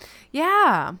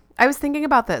 Yeah. I was thinking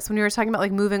about this when we were talking about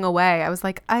like moving away. I was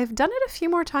like, I've done it a few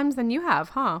more times than you have,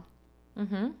 huh?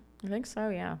 Mm-hmm. I think so,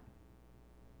 yeah.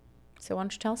 So why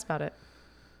don't you tell us about it?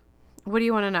 What do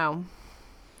you want to know?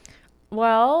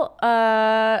 Well,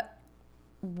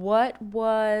 what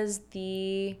was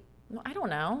the... I don't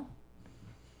know.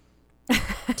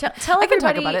 Tell I everybody, can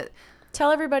talk about it.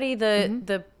 Tell everybody the at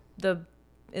The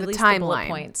least the bullet timeline.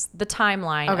 points, the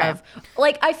timeline Okay. of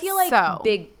like I feel like So-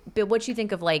 but what you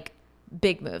think of like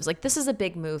big moves. Like this is a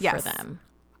big move for Yes. them.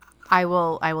 I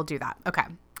will do that. Okay.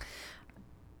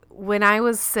 When I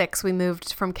was 6, we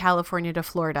moved from California to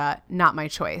Florida. Not my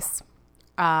choice.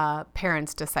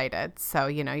 Parents decided. So,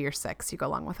 you're 6, you go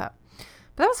along with it.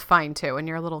 But that was fine too. When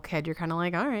you're a little kid, you're kind of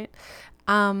like, all right.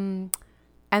 And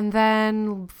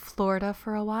then Florida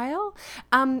for a while.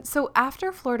 So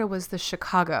after Florida was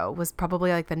Chicago was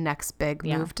probably like the next big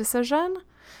move decision.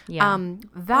 Yeah.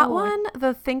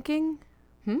 The thinking.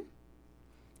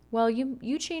 Well,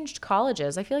 you changed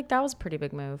colleges. I feel like that was a pretty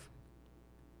big move.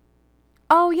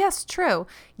 Oh, yes, true.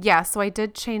 Yeah, so I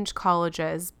did change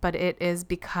colleges, but it is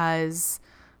because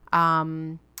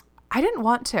I didn't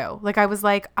want to. Like, I was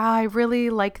like, I really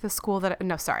like the school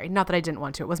no, sorry, not that I didn't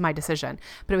want to. It was my decision,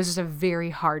 but it was just a very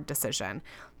hard decision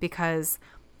because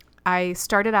I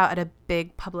started out at a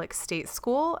big public state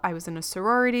school. I was in a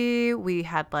sorority. We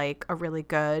had like a really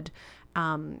good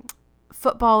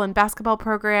football and basketball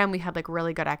program. We had like a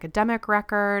really good academic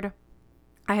record.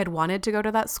 I had wanted to go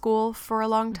to that school for a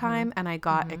long time and I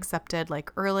got accepted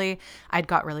like early. I'd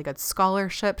got really good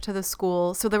scholarship to the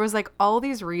school. So there was like all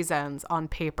these reasons on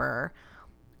paper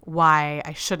why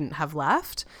I shouldn't have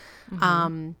left.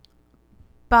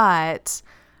 But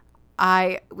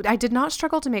I did not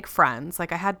struggle to make friends.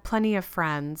 Like I had plenty of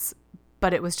friends,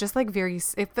 but it was just like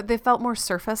they felt more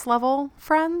surface level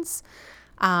friends.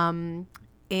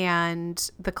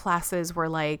 And the classes were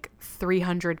like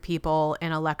 300 people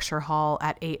in a lecture hall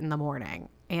at 8 a.m.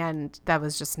 And that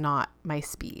was just not my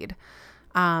speed.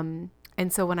 And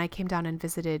so when I came down and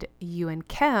visited you and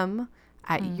Kim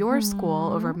at your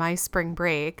school over my spring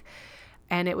break,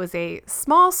 and it was a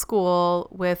small school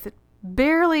with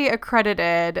barely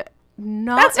accredited,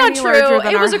 That's not true.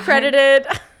 It was accredited.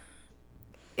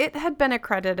 It had been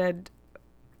accredited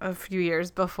a few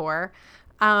years before.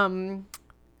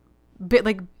 But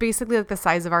like basically like the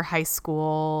size of our high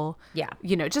school. Yeah.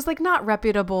 Just like not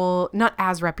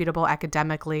as reputable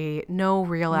academically, no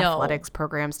real athletics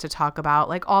programs to talk about,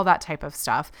 like all that type of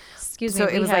stuff. Excuse me,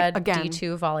 we had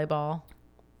D2 volleyball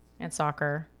and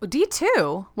soccer.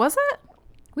 D2, was it?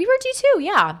 We were D2,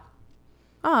 yeah.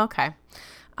 Oh, okay.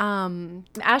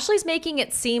 Ashley's making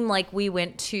it seem like we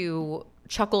went to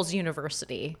Chuckles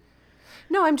University.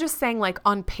 No, I'm just saying, like,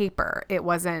 on paper, it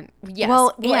wasn't. Yes.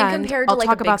 Well, and compared to, like,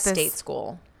 a big state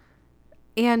school.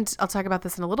 And I'll talk about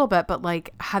this in a little bit, but,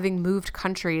 like, having moved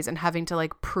countries and having to,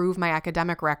 like, prove my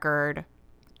academic record,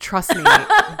 trust me,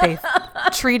 they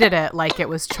treated it like it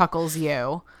was Chuckles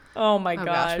U. Oh, my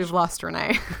gosh. We've lost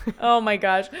Renee. Oh, my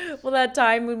gosh. Well, that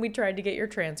time when we tried to get your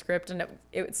transcript and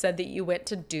it said that you went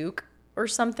to Duke or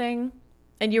something.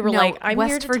 And you were like, I'm West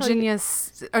here to Virginia,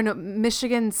 tell you.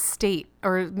 Michigan State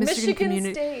or Michigan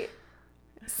Community. State.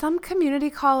 Some community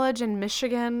college in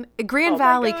Michigan. Grand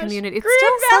Valley Community. It Grand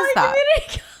still Valley says that.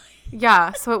 Community.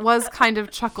 Yeah, so it was kind of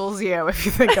Chuckles U if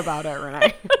you think about it,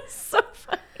 Renee. So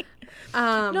funny.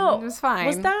 No, it was fine.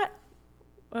 Was that?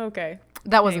 Okay.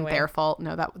 That wasn't their fault.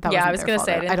 No, that wasn't I was their gonna fault.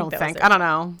 say, I don't think. I don't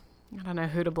know. I don't know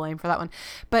who to blame for that one.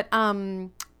 But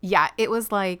yeah, it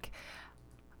was like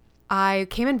I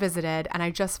came and visited and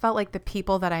I just felt like the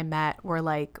people that I met were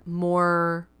like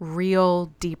more real,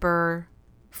 deeper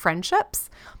friendships.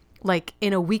 Like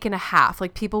in a week and a half,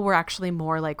 like people were actually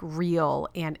more like real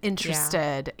and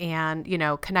interested and,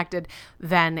 connected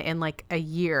than in like a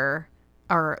year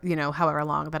or, however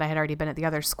long that I had already been at the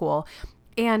other school.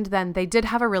 And then they did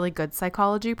have a really good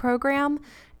psychology program.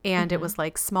 And it was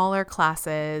like smaller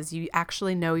classes. You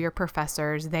actually know your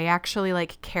professors. They actually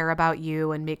like care about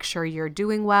you and make sure you're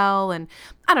doing well. And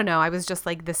I don't know. I was just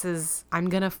like, I'm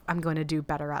going to do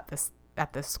better at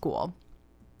this school.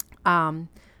 And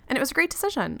it was a great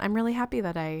decision. I'm really happy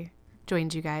that I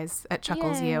joined you guys at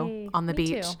Chuckles U on the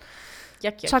beach.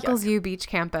 Yuck, Chuckles yuck. U Beach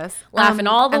campus. Laughing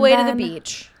all the way to the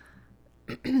beach.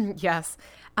 Yes.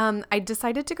 I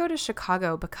decided to go to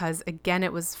Chicago because, again,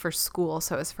 it was for school.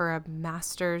 So it was for a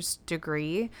master's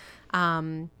degree.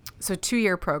 So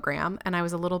 2-year program. And I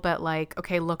was a little bit like,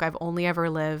 okay, look, I've only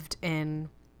ever lived in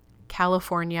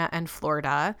California and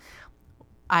Florida.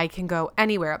 I can go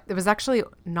anywhere. There was actually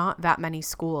not that many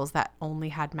schools that only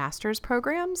had master's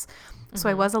programs. So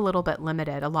I was a little bit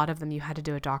limited. A lot of them you had to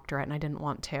do a doctorate and I didn't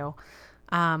want to.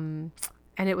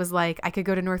 And it was like, I could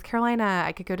go to North Carolina,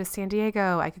 I could go to San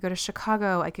Diego, I could go to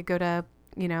Chicago, I could go to,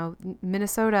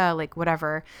 Minnesota, like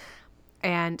whatever.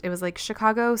 And it was like,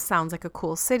 Chicago sounds like a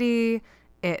cool city.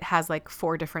 It has like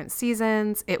 4 different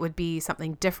seasons. It would be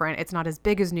something different. It's not as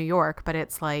big as New York, but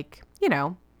it's like,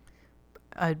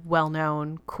 a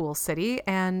well-known, cool city.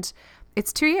 And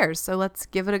it's 2 years. So let's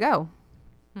give it a go.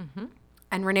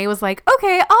 And Renee was like,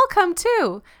 okay, I'll come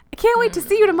too. I can't wait to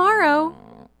see you tomorrow.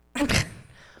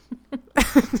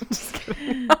 Just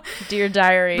kidding. Dear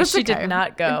diary, That's she okay. did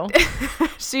not go.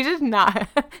 She did not.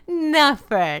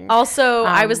 Nothing. Also,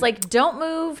 I was like, don't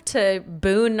move to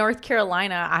Boone, North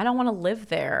Carolina. I don't want to live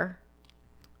there.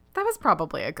 That was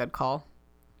probably a good call.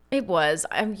 It was.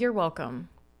 You're welcome.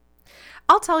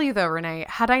 I'll tell you though, Renee,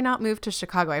 had I not moved to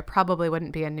Chicago, I probably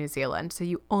wouldn't be in New Zealand. So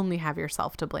you only have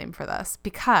yourself to blame for this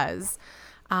because,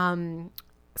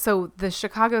 so the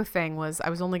Chicago thing was I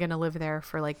was only going to live there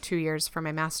for like 2 years for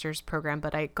my master's program,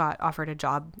 but I got offered a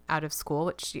job out of school,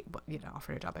 which,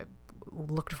 offered a job. I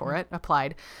looked for it,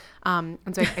 applied. And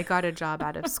so I got a job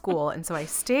out of school. And so I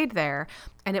stayed there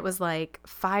and it was like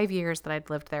 5 years that I'd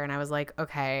lived there. And I was like,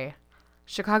 okay,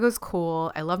 Chicago's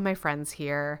cool. I love my friends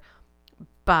here,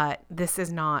 but this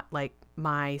is not like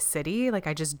my city. Like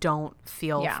I just don't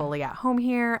feel fully at home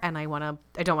here. And I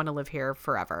don't want to live here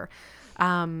forever.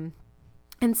 And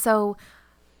so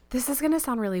this is going to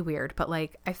sound really weird, but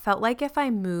like I felt like if I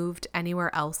moved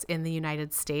anywhere else in the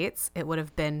United States, it would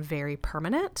have been very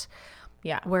permanent.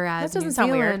 Yeah. Whereas that doesn't New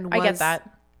sound Zealand weird. I get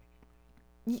that.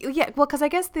 Yeah. Well, because I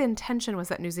guess the intention was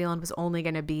that New Zealand was only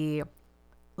going to be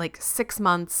like 6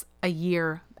 months, a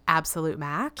year, absolute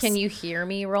max. Can you hear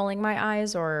me rolling my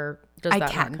eyes or does that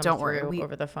not come Don't through worry.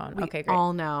 over the phone? We Okay, great.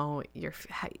 all know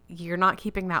you're not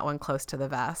keeping that one close to the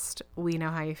vest. We know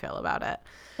how you feel about it.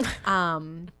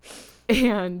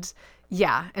 And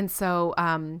yeah. And so,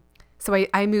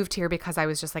 I moved here because I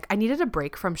was just like, I needed a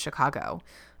break from Chicago.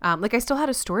 Like I still had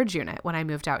a storage unit when I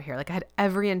moved out here. Like I had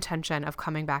every intention of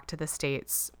coming back to the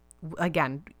States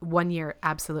again, 1 year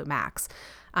absolute max.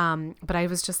 But I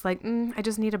was just like, I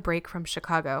just need a break from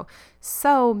Chicago.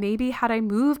 So maybe had I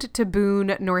moved to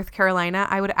Boone, North Carolina,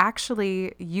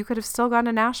 you could have still gone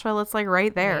to Nashville. It's like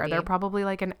right there. Maybe. They're probably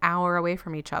like an hour away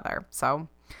from each other. So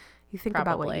you think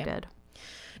about what you did.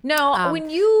 No, when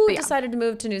you decided to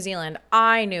move to New Zealand,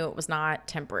 I knew it was not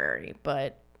temporary,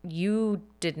 but you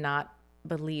did not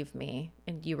believe me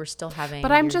and you were still having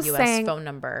your US phone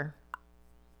number.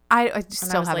 I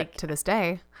still have it to this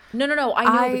day. No. I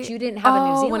know, but you didn't have a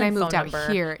New Zealand when I moved phone out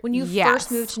number. here. When you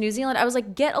first moved to New Zealand, I was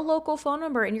like, get a local phone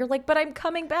number. And you're like, but I'm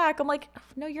coming back. I'm like,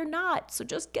 no, you're not. So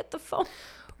just get the phone.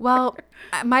 Well,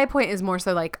 my point is more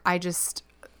so like, I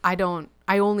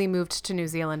only moved to New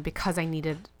Zealand because I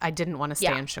didn't want to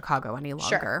stay in Chicago any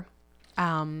longer.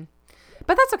 Sure.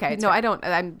 But that's okay.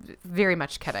 I'm very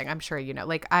much kidding. I'm sure,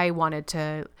 like I wanted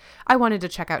to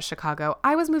check out Chicago.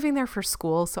 I was moving there for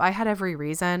school. So I had every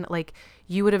reason. Like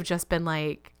you would have just been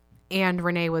like, and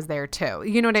Renee was there too.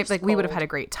 You know what I mean? Like we would have had a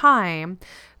great time,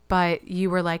 but you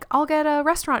were like, I'll get a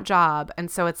restaurant job.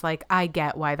 And so it's like, I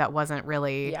get why that wasn't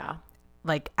really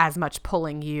like as much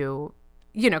pulling you,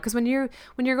 because when you're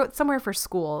somewhere for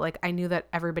school, like I knew that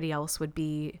everybody else would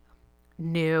be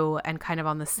new and kind of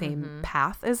on the same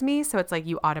path as me. So it's like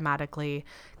you automatically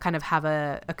kind of have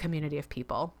a community of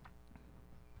people.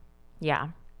 Yeah.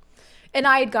 And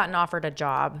I had gotten offered a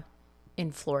job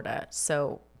in Florida.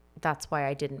 So that's why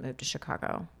I didn't move to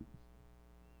Chicago.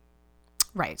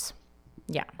 Right.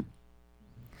 Yeah.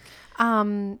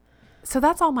 So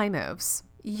that's all my moves.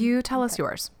 You tell us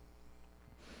yours.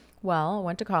 Well, I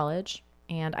went to college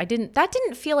and that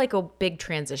didn't feel like a big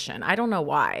transition. I don't know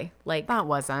why. Like that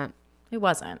wasn't. It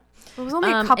wasn't. It was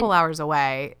only a couple hours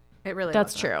away. It really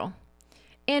That's wasn't. true.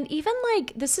 And even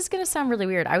like, this is going to sound really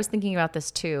weird. I was thinking about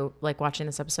this too, like watching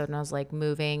this episode and I was like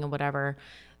moving and whatever.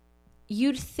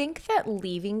 You'd think that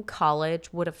leaving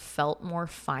college would have felt more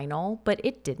final, but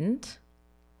it didn't.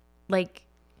 Like,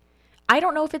 I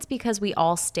don't know if it's because we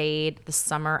all stayed the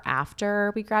summer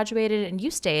after we graduated and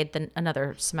you stayed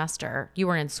another semester. You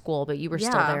weren't in school, but you were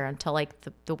still there until like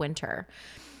the winter.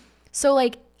 So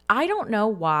like, I don't know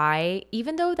why,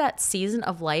 even though that season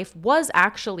of life was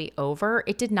actually over,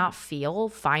 it did not feel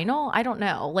final. I don't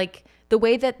know. Like the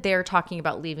way that they're talking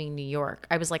about leaving New York,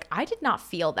 I was like, I did not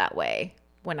feel that way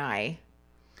when I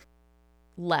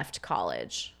left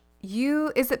college.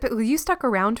 You stuck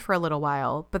around for a little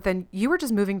while, but then you were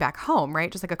just moving back home,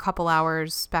 right? Just like a couple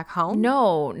hours back home?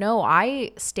 No,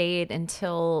 I stayed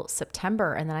until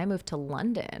September and then I moved to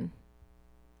London.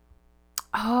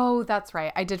 Oh, that's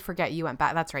right. I did forget you went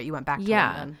back. That's right. You went back to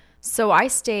London. So I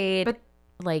stayed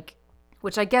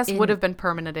which I guess would have been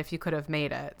permanent if you could have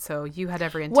made it. So you had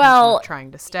every intention of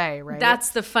trying to stay, right? That's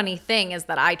the funny thing is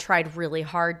that I tried really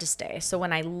hard to stay. So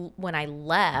when I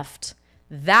left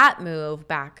that move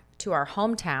back to our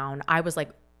hometown, I was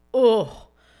like, oh,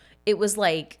 it was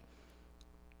like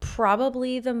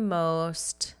probably the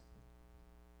most,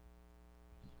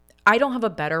 I don't have a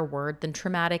better word than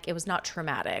traumatic. It was not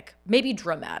traumatic, maybe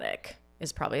dramatic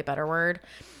is probably a better word.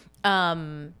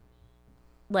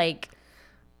 Like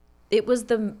it was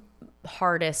the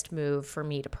hardest move for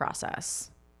me to process.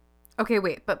 Okay,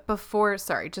 wait, but before,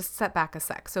 sorry, just set back a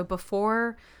sec. So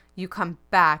before you come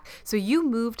back, so you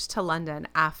moved to London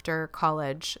after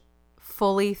college,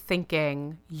 fully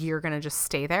thinking you're going to just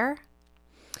stay there?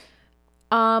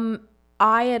 I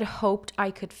had hoped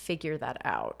I could figure that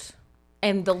out.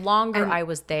 And the longer And I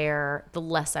was there, the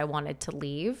less I wanted to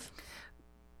leave.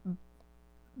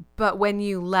 but when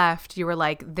you left, you were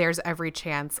like, there's every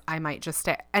chance I might just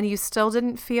stay. And you still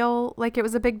didn't feel like it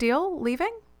was a big deal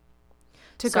leaving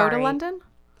to go to Sorry. London?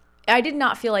 I did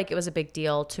not feel like it was a big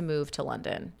deal to move to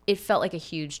London. It felt like a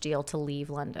huge deal to leave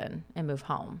London and move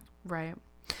home. Right.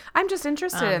 I'm just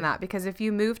interested in that because if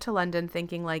you move to London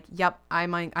thinking like, yep,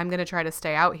 I'm going to try to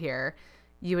stay out here,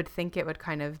 you would think it would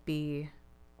kind of be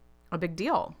a big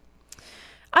deal.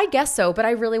 I guess so, but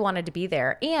I really wanted to be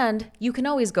there. And you can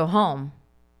always go home.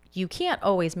 You can't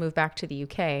always move back to the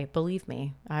UK. Believe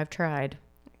me, I've tried.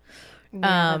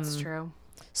 Yeah, that's true.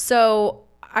 So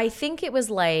I think it was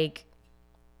like,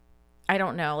 I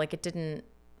don't know, like it didn't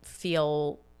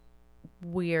feel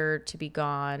weird to be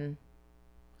gone.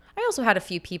 I also had a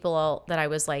few people that I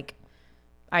was like,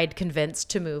 I'd convinced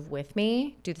to move with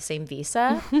me, do the same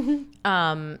visa.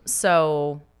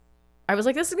 So I was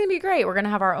like, this is going to be great. We're going to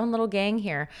have our own little gang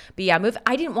here. But yeah,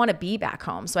 I didn't want to be back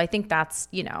home. So I think that's,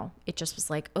 it just was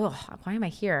like, oh, why am I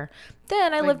here?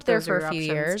 Then I Like, lived there those for are a your few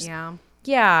options. years. Yeah.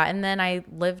 Yeah. And then I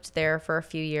lived there for a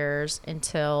few years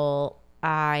until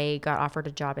I got offered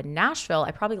a job in Nashville.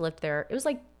 I probably lived there.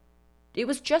 It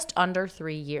was just under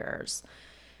 3 years.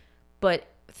 But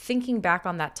thinking back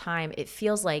on that time, it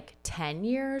feels like 10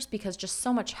 years because just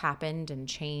so much happened and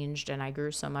changed and I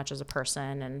grew so much as a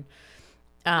person. And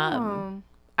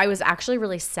I was actually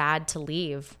really sad to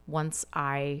leave once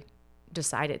I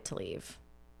decided to leave,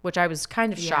 which I was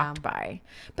kind of shocked by.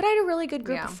 But I had a really good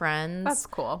group of friends. That's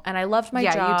cool. And I loved my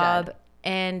Yeah, you job. did.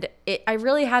 And I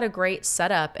really had a great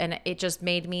setup. And it just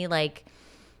made me like,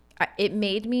 it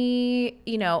made me,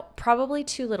 probably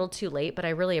too little too late, but I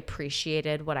really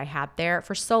appreciated what I had there.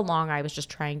 For so long, I was just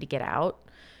trying to get out.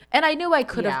 And I knew I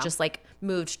could have just like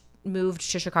moved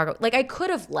to Chicago. Like I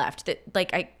could have left. That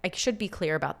like I should be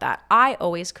clear about that. I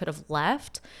always could have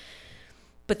left.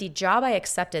 But the job I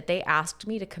accepted, they asked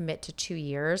me to commit to 2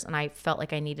 years and I felt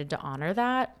like I needed to honor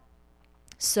that.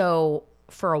 So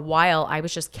for a while I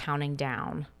was just counting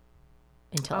down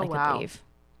until I could leave.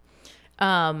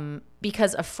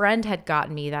 Because a friend had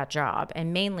gotten me that job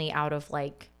and mainly out of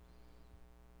like,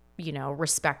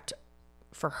 respect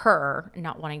for her,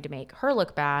 not wanting to make her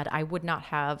look bad, I would not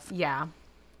have. Yeah.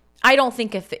 I don't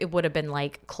think if it would have been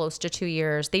like close to 2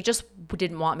 years, they just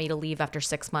didn't want me to leave after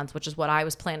 6 months, which is what I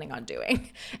was planning on doing.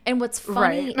 And what's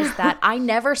funny is that I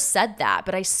never said that,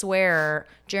 but I swear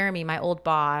Jeremy, my old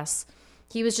boss,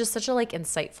 he was just such a like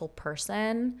insightful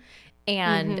person.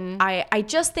 And I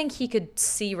just think he could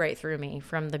see right through me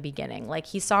from the beginning. Like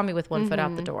he saw me with one foot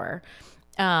out the door.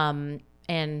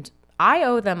 And I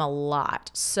owe them a lot.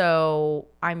 So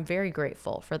I'm very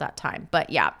grateful for that time.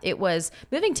 But yeah, it was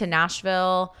moving to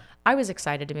Nashville. I was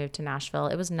excited to move to Nashville.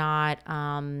 It was not,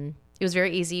 it was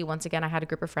very easy. Once again, I had a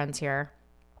group of friends here.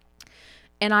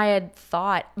 And I had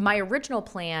thought my original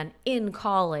plan in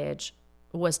college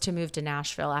was to move to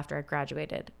Nashville after I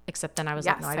graduated. Except then I was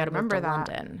like, no, I got to move to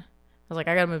London. I was like,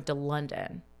 I got to move to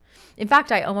London. In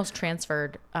fact, I almost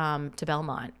transferred to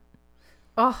Belmont.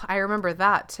 Oh, I remember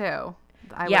that too.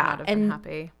 I would not have been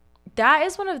happy. That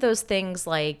is one of those things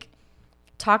like,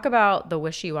 talk about the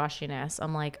wishy-washiness.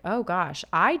 I'm like, oh gosh,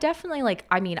 I definitely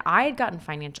I had gotten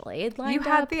financial aid lined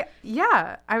up. I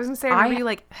was going to say, I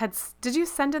remember did you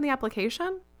send in the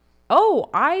application? Oh,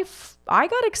 I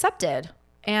got accepted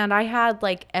and I had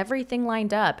like everything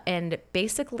lined up. And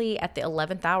basically at the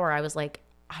 11th hour, I was like,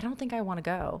 I don't think I want to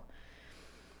go.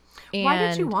 And why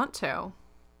did you want to?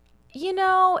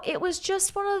 It was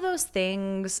just one of those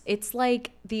things. It's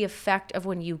like the effect of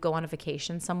when you go on a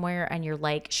vacation somewhere and you're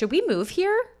like, should we move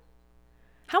here?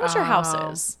 How much our house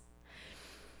is?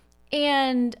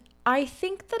 And I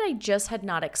think that I just had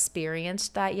not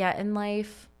experienced that yet in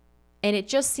life. And it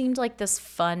just seemed like this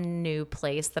fun new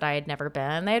place that I had never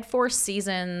been. They had 4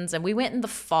 seasons and we went in the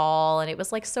fall and it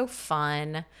was like so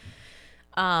fun.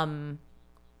 But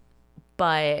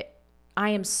I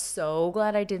am so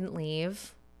glad I didn't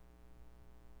leave.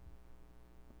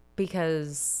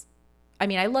 Because, I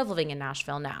love living in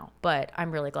Nashville now, but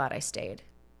I'm really glad I stayed.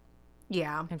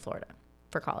 Yeah. In Florida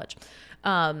for college.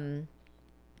 Actually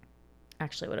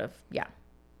would have, yeah.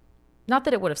 Not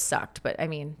that it would have sucked, but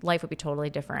life would be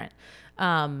totally different.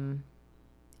 And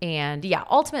yeah,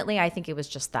 ultimately I think it was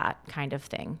just that kind of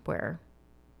thing where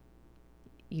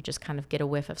you just kind of get a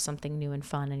whiff of something new and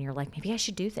fun, and you're like, maybe I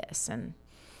should do this. And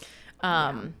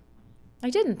I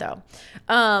didn't though.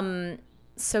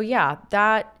 So yeah,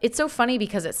 that it's so funny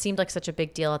because it seemed like such a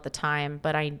big deal at the time,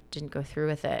 but I didn't go through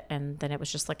with it. And then it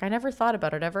was just like, I never thought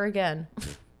about it ever again.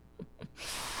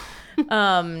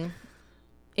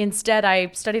 Instead,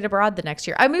 I studied abroad the next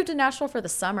year. I moved to Nashville for the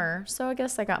summer, so I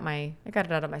guess I got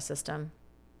it out of my system.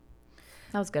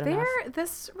 That was good enough.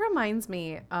 This reminds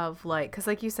me of like, because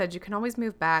like you said, you can always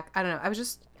move back. I don't know. I was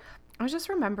just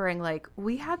remembering like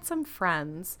we had some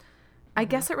friends. I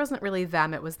guess it wasn't really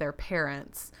them; it was their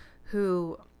parents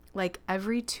who, like,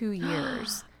 every 2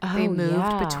 years they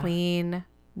moved between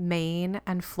Maine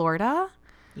and Florida.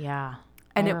 Yeah,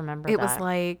 and I remember it that. was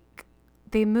like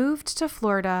they moved to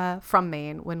Florida from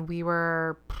Maine when we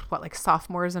were like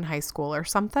sophomores in high school or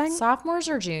something. Sophomores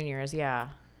or juniors, yeah.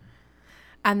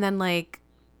 And then like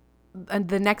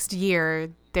the next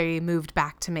year they moved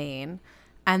back to Maine.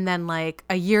 And then like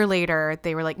a year later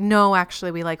they were like, no,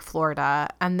 actually we like Florida.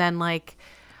 And then like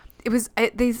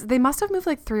they must have moved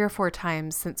like 3 or 4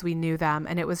 times since we knew them.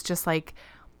 And it was just like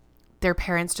their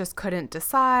parents just couldn't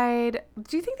decide.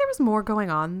 Do you think there was more going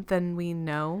on than we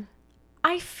know?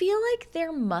 I feel like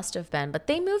there must have been, but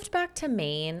they moved back to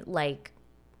Maine like,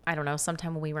 I don't know,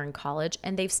 sometime when we were in college,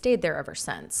 and they've stayed there ever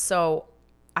since. So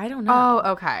I don't know.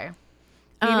 Oh, okay.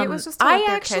 Maybe it was just to let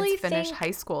their kids finish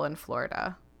high school in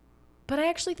Florida. But I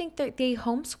actually think that they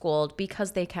homeschooled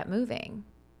because they kept moving.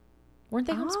 Weren't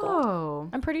they homeschooled? Oh.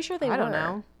 I'm pretty sure they were. I don't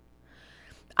know.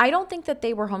 I don't think that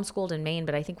they were homeschooled in Maine,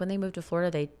 but I think when they moved to Florida,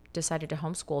 they decided to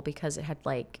homeschool because it had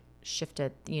like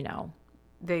shifted, you know,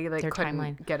 they like their couldn't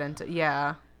timeline. Get into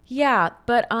Yeah,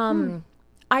 but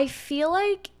I feel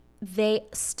like they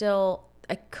still,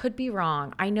 I could be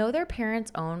wrong. I know their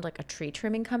parents owned like a tree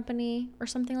trimming company or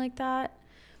something like that.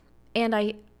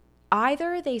 And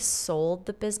either they sold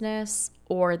the business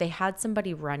or they had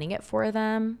somebody running it for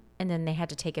them and then they had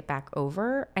to take it back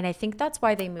over. And I think that's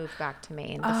why they moved back to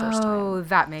Maine the first time. Oh,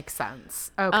 that makes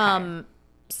sense. Okay.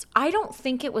 I don't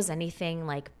think it was anything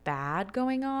like bad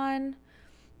going on,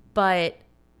 but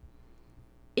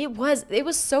it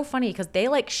was so funny because they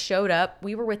like showed up.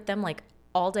 We were with them like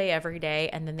all day, every day,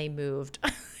 and then they moved.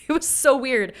 It was so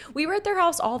weird. We were at their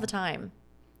house all the time.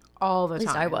 All the time.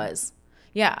 At least I was.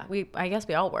 Yeah, I guess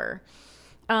we all were.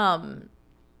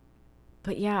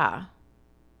 But yeah,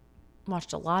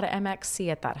 watched a lot of MXC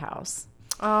at that house.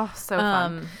 Oh, so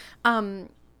fun.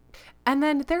 And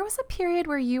then there was a period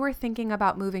where you were thinking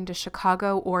about moving to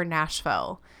Chicago or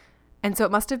Nashville. And so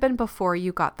it must have been before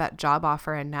you got that job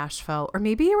offer in Nashville, or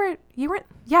maybe you weren't.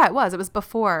 Yeah, it was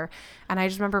before. And I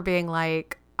just remember being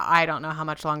like, I don't know how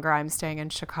much longer I'm staying in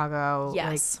Chicago.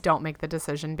 Yes. Like, don't make the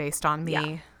decision based on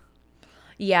me.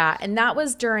 Yeah. And that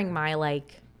was during my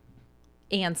like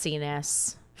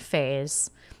antsiness phase.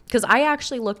 Because I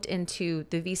actually looked into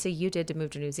the visa you did to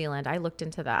move to New Zealand. I looked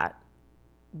into that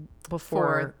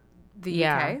before. For the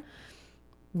UK?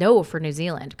 No, for New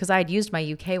Zealand, because I had used my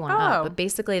UK one up. Oh. But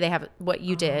basically, they have what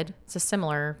you did. It's a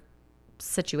similar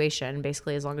situation.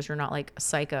 Basically, as long as you're not like a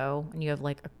psycho and you have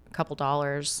like a couple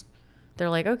dollars, they're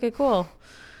like, okay, cool.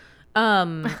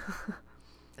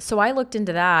 So I looked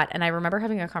into that, and I remember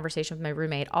having a conversation with my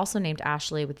roommate, also named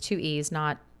Ashley with 2 E's,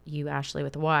 not you, Ashley,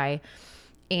 with a Y.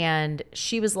 And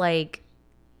she was like,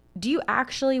 do you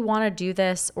actually want to do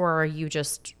this, or are you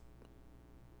just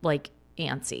like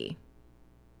antsy?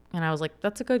 And I was like,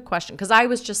 that's a good question. Because I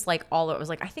was just like, all it was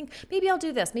like, I think maybe I'll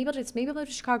do this. Maybe I'll do this. Maybe I'll move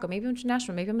to Chicago. Maybe I'll move to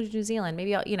Nashville. Maybe I'll move to New Zealand.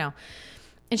 Maybe I'll, you know.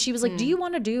 And she was like, do you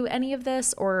want to do any of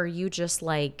this? Or are you just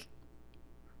like,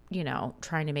 you know,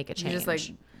 trying to make a change? You just like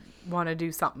want to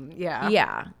do something. Yeah.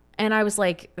 Yeah. And I was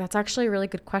like, that's actually a really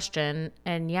good question.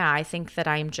 And yeah, I think that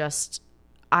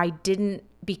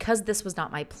because this was not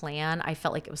my plan, I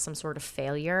felt like it was some sort of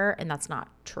failure. And that's not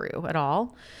true at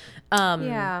all.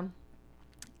 Yeah.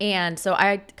 And so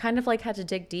I kind of like had to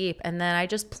dig deep, and then I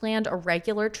just planned a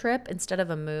regular trip instead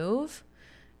of a move,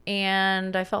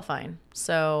 and I felt fine.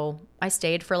 So I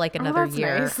stayed for like another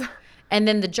year. Nice. And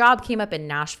then the job came up in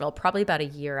Nashville probably about a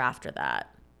year after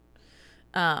that.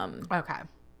 Okay,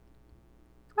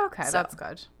 so, that's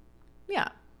good. Yeah.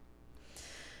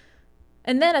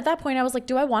 And then at that point I was like,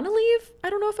 do I want to leave?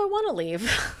 I don't know if I want to leave.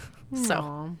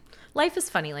 So life is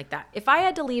funny like that. If I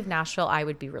had to leave Nashville, I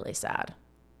would be really sad.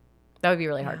 That would be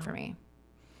really hard for me.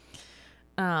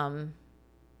 So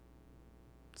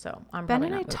I'm Ben probably and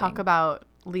not I moving. talk about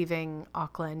leaving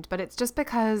Auckland, but it's just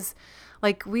because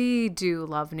like we do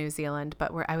love New Zealand,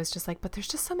 but I was just like, but there's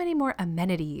just so many more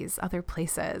amenities, other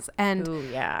places. And Ooh,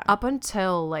 yeah. up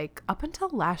until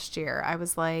last year, I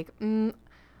was like,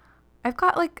 I've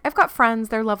got friends,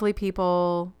 they're lovely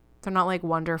people. They're not like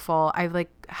wonderful. I like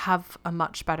have a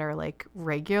much better like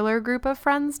regular group of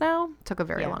friends now. Took a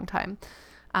very long time.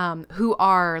 Who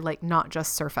are like not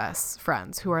just surface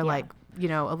friends, who are like, you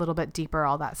know, a little bit deeper,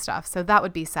 all that stuff. So that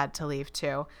would be sad to leave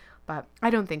too. But I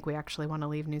don't think we actually want to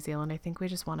leave New Zealand. I think we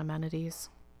just want amenities.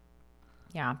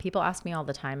 Yeah. People ask me all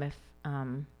the time if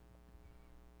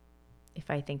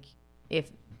I think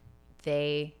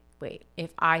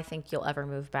you'll ever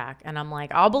move back. And I'm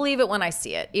like, I'll believe it when I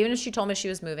see it. Even if she told me she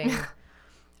was moving,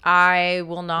 I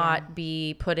will not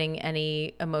be putting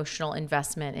any emotional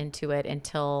investment into it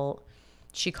until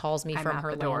she calls me from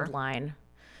her landline.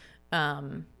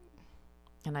 And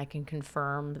I can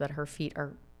confirm that her feet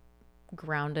are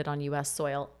grounded on U.S.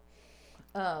 soil.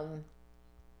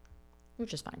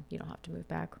 Which is fine. You don't have to move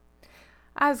back.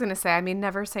 I was going to say, I mean,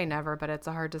 never say never, but it's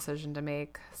a hard decision to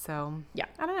make. So, yeah.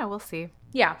 I don't know. We'll see.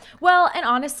 Yeah. Well, and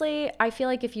honestly, I feel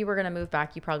like if you were going to move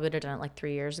back, you probably would have done it like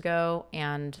 3 years ago,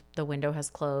 and the window has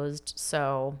closed.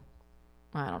 So,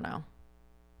 I don't know.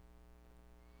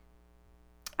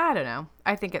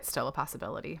 I think it's still a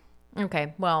possibility.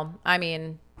 Okay. Well, I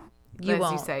mean, you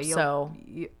won't. You say, so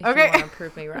if you want to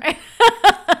prove me right.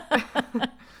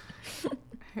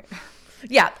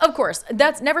 Yeah, of course.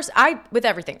 That's never. With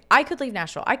everything, I could leave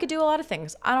Nashville. I could do a lot of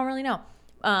things. I don't really know.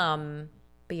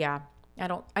 But yeah, I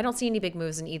don't see any big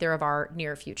moves in either of our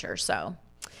near future. So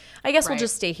I guess we'll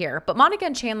just stay here. But Monica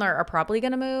and Chandler are probably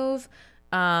going to move.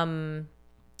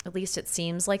 At least it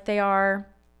seems like they are.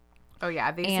 Oh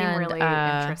yeah, they seem really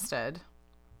interested.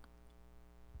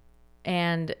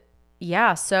 And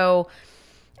yeah, so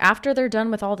after they're done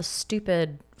with all the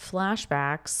stupid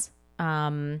flashbacks,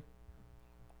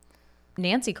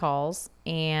 Nancy calls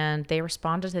and they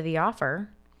responded to the offer,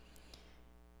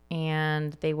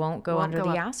 and they won't go under the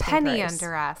asking price. Penny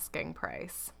under asking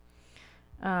price.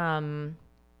 Then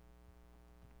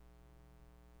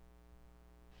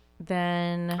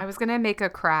I was gonna make a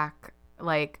crack.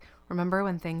 Like, remember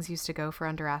when things used to go for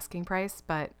under asking price?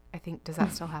 But I think, does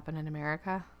that still happen in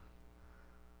America?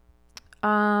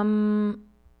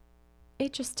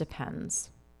 It just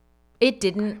depends. It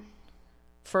didn't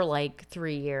for like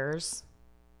 3 years.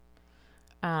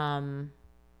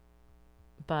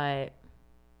 But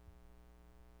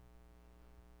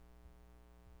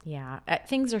yeah,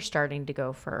 things are starting to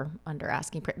go for under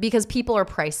asking price because people are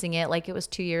pricing it like it was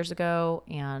 2 years ago,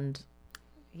 and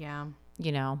yeah,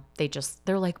 you know,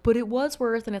 they're like, but it was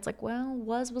worth, and it's like, well,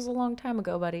 was a long time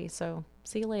ago, buddy. So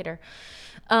see you later.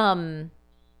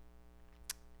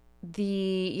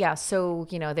 So,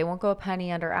 you know, they won't go a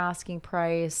penny under asking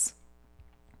price.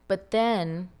 But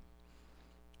then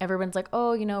everyone's like,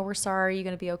 oh, you know, we're sorry. You're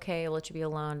going to be okay. We'll let you be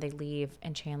alone. They leave.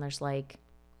 And Chandler's like,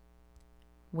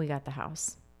 we got the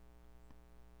house.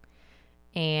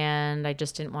 And I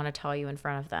just didn't want to tell you in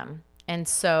front of them. And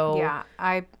so. Yeah,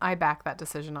 I back that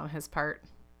decision on his part.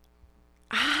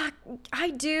 I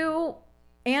do.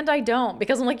 And I don't.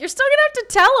 Because I'm like, you're still going to have to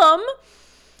tell them.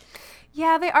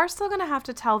 Yeah, they are still going to have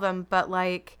to tell them. But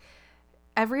like,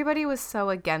 everybody was so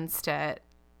against it.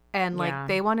 And like,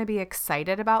 they want to be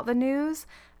excited about the news.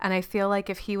 And I feel like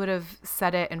if he would have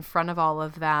said it in front of all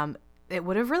of them, it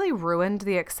would have really ruined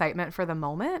the excitement for the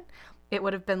moment. It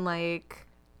would have been like,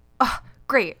 oh,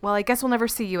 great. Well, I guess we'll never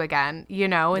see you again, you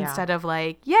know, instead of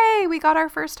like, yay, we got our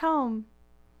first home.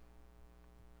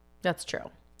 That's true.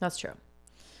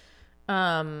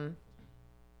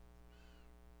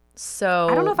 So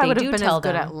I don't know if I would have been as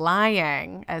good at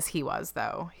lying as he was,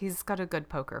 though. He's got a good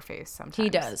poker face sometimes. He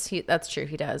does. That's true.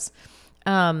 He does.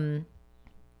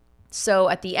 So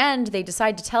at the end, they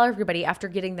decide to tell everybody after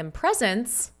getting them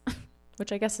presents,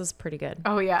 which I guess is pretty good.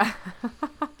 Oh, yeah.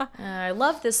 I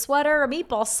love this sweater, a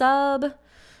meatball sub,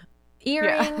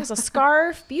 earrings, a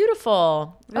scarf.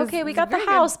 Beautiful. Okay, we got the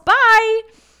house. Good. Bye.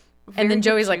 And then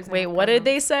Joey's like, wait, what did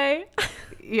they say?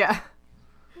 Yeah.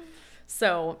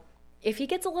 So if he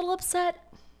gets a little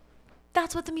upset,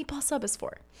 that's what the meatball sub is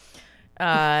for.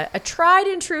 A tried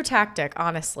and true tactic,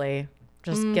 honestly.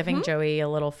 Just giving Joey a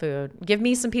little food. Give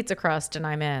me some pizza crust and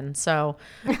I'm in. So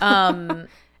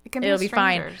it'll be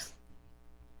fine.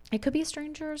 It could be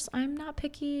strangers. I'm not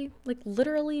picky. Like,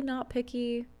 literally not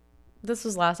picky. This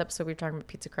was last episode we were talking about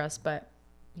pizza crust, but,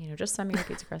 you know, just send me a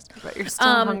pizza crust. But you're still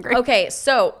hungry. Okay,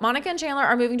 so Monica and Chandler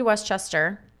are moving to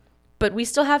Westchester, but we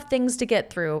still have things to get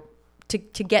through, to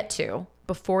get to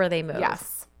before they move.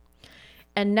 Yes.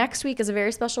 And next week is a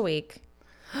very special week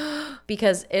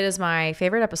because it is my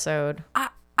favorite episode. I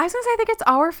was going to say, I think it's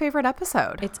our favorite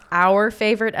episode. It's our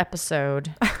favorite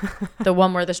episode. The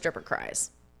one where the stripper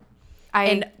cries.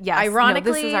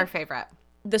 Ironically, this is our favorite.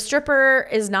 The stripper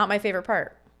is not my favorite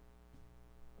part.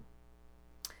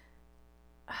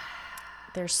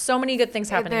 There's so many good things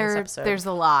happening in this episode. There's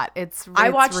a lot. I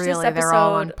watched really, this they're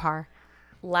all on episode par.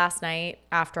 last night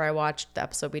after I watched the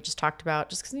episode we just talked about,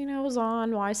 just because, it was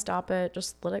on. Why stop it?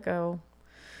 Just let it go.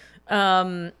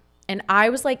 And I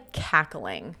was like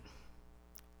cackling.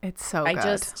 It's so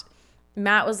good.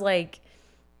 Matt was like,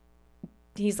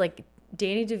 he's like,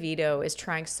 Danny DeVito is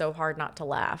trying so hard not to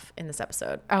laugh in this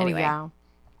episode. Oh, anyway, yeah.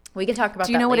 we can talk about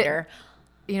that later.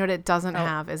 You know what it doesn't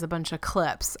have is a bunch of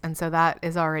clips, and so that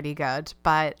is already good.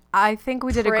 But I think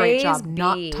we did a great job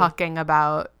not talking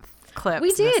about clips.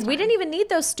 We did. We didn't even need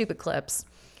those stupid clips.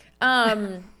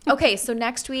 Okay, so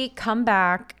next week, come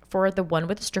back for the one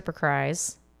with the stripper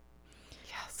cries.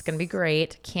 Yes. It's going to be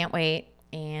great. Can't wait.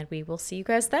 And we will see you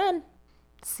guys then.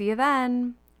 See you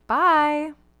then.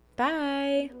 Bye.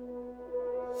 Bye.